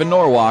 Sunset Drive in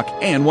Norwalk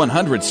and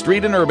 100th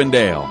Street in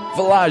Urbandale.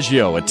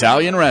 Villaggio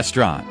Italian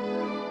Restaurant.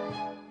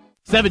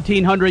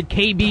 1700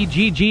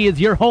 KBGG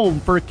is your home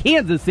for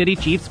Kansas City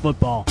Chiefs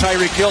football.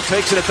 Tyreek Hill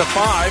takes it at the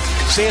 5.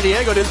 San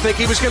Diego didn't think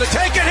he was going to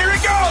take it. Here he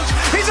goes.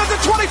 He's at the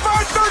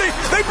 25-30.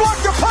 They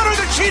blocked the punter.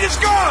 The cheat is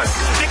gone.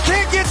 They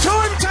can't get to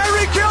him.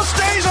 Tyreek Hill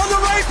stays on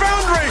the right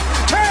boundary.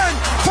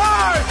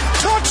 10-5.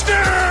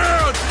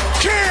 Touchdown.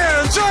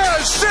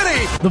 Kansas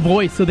City. The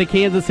voice of the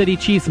Kansas City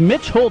Chiefs,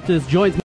 Mitch Holthus, joins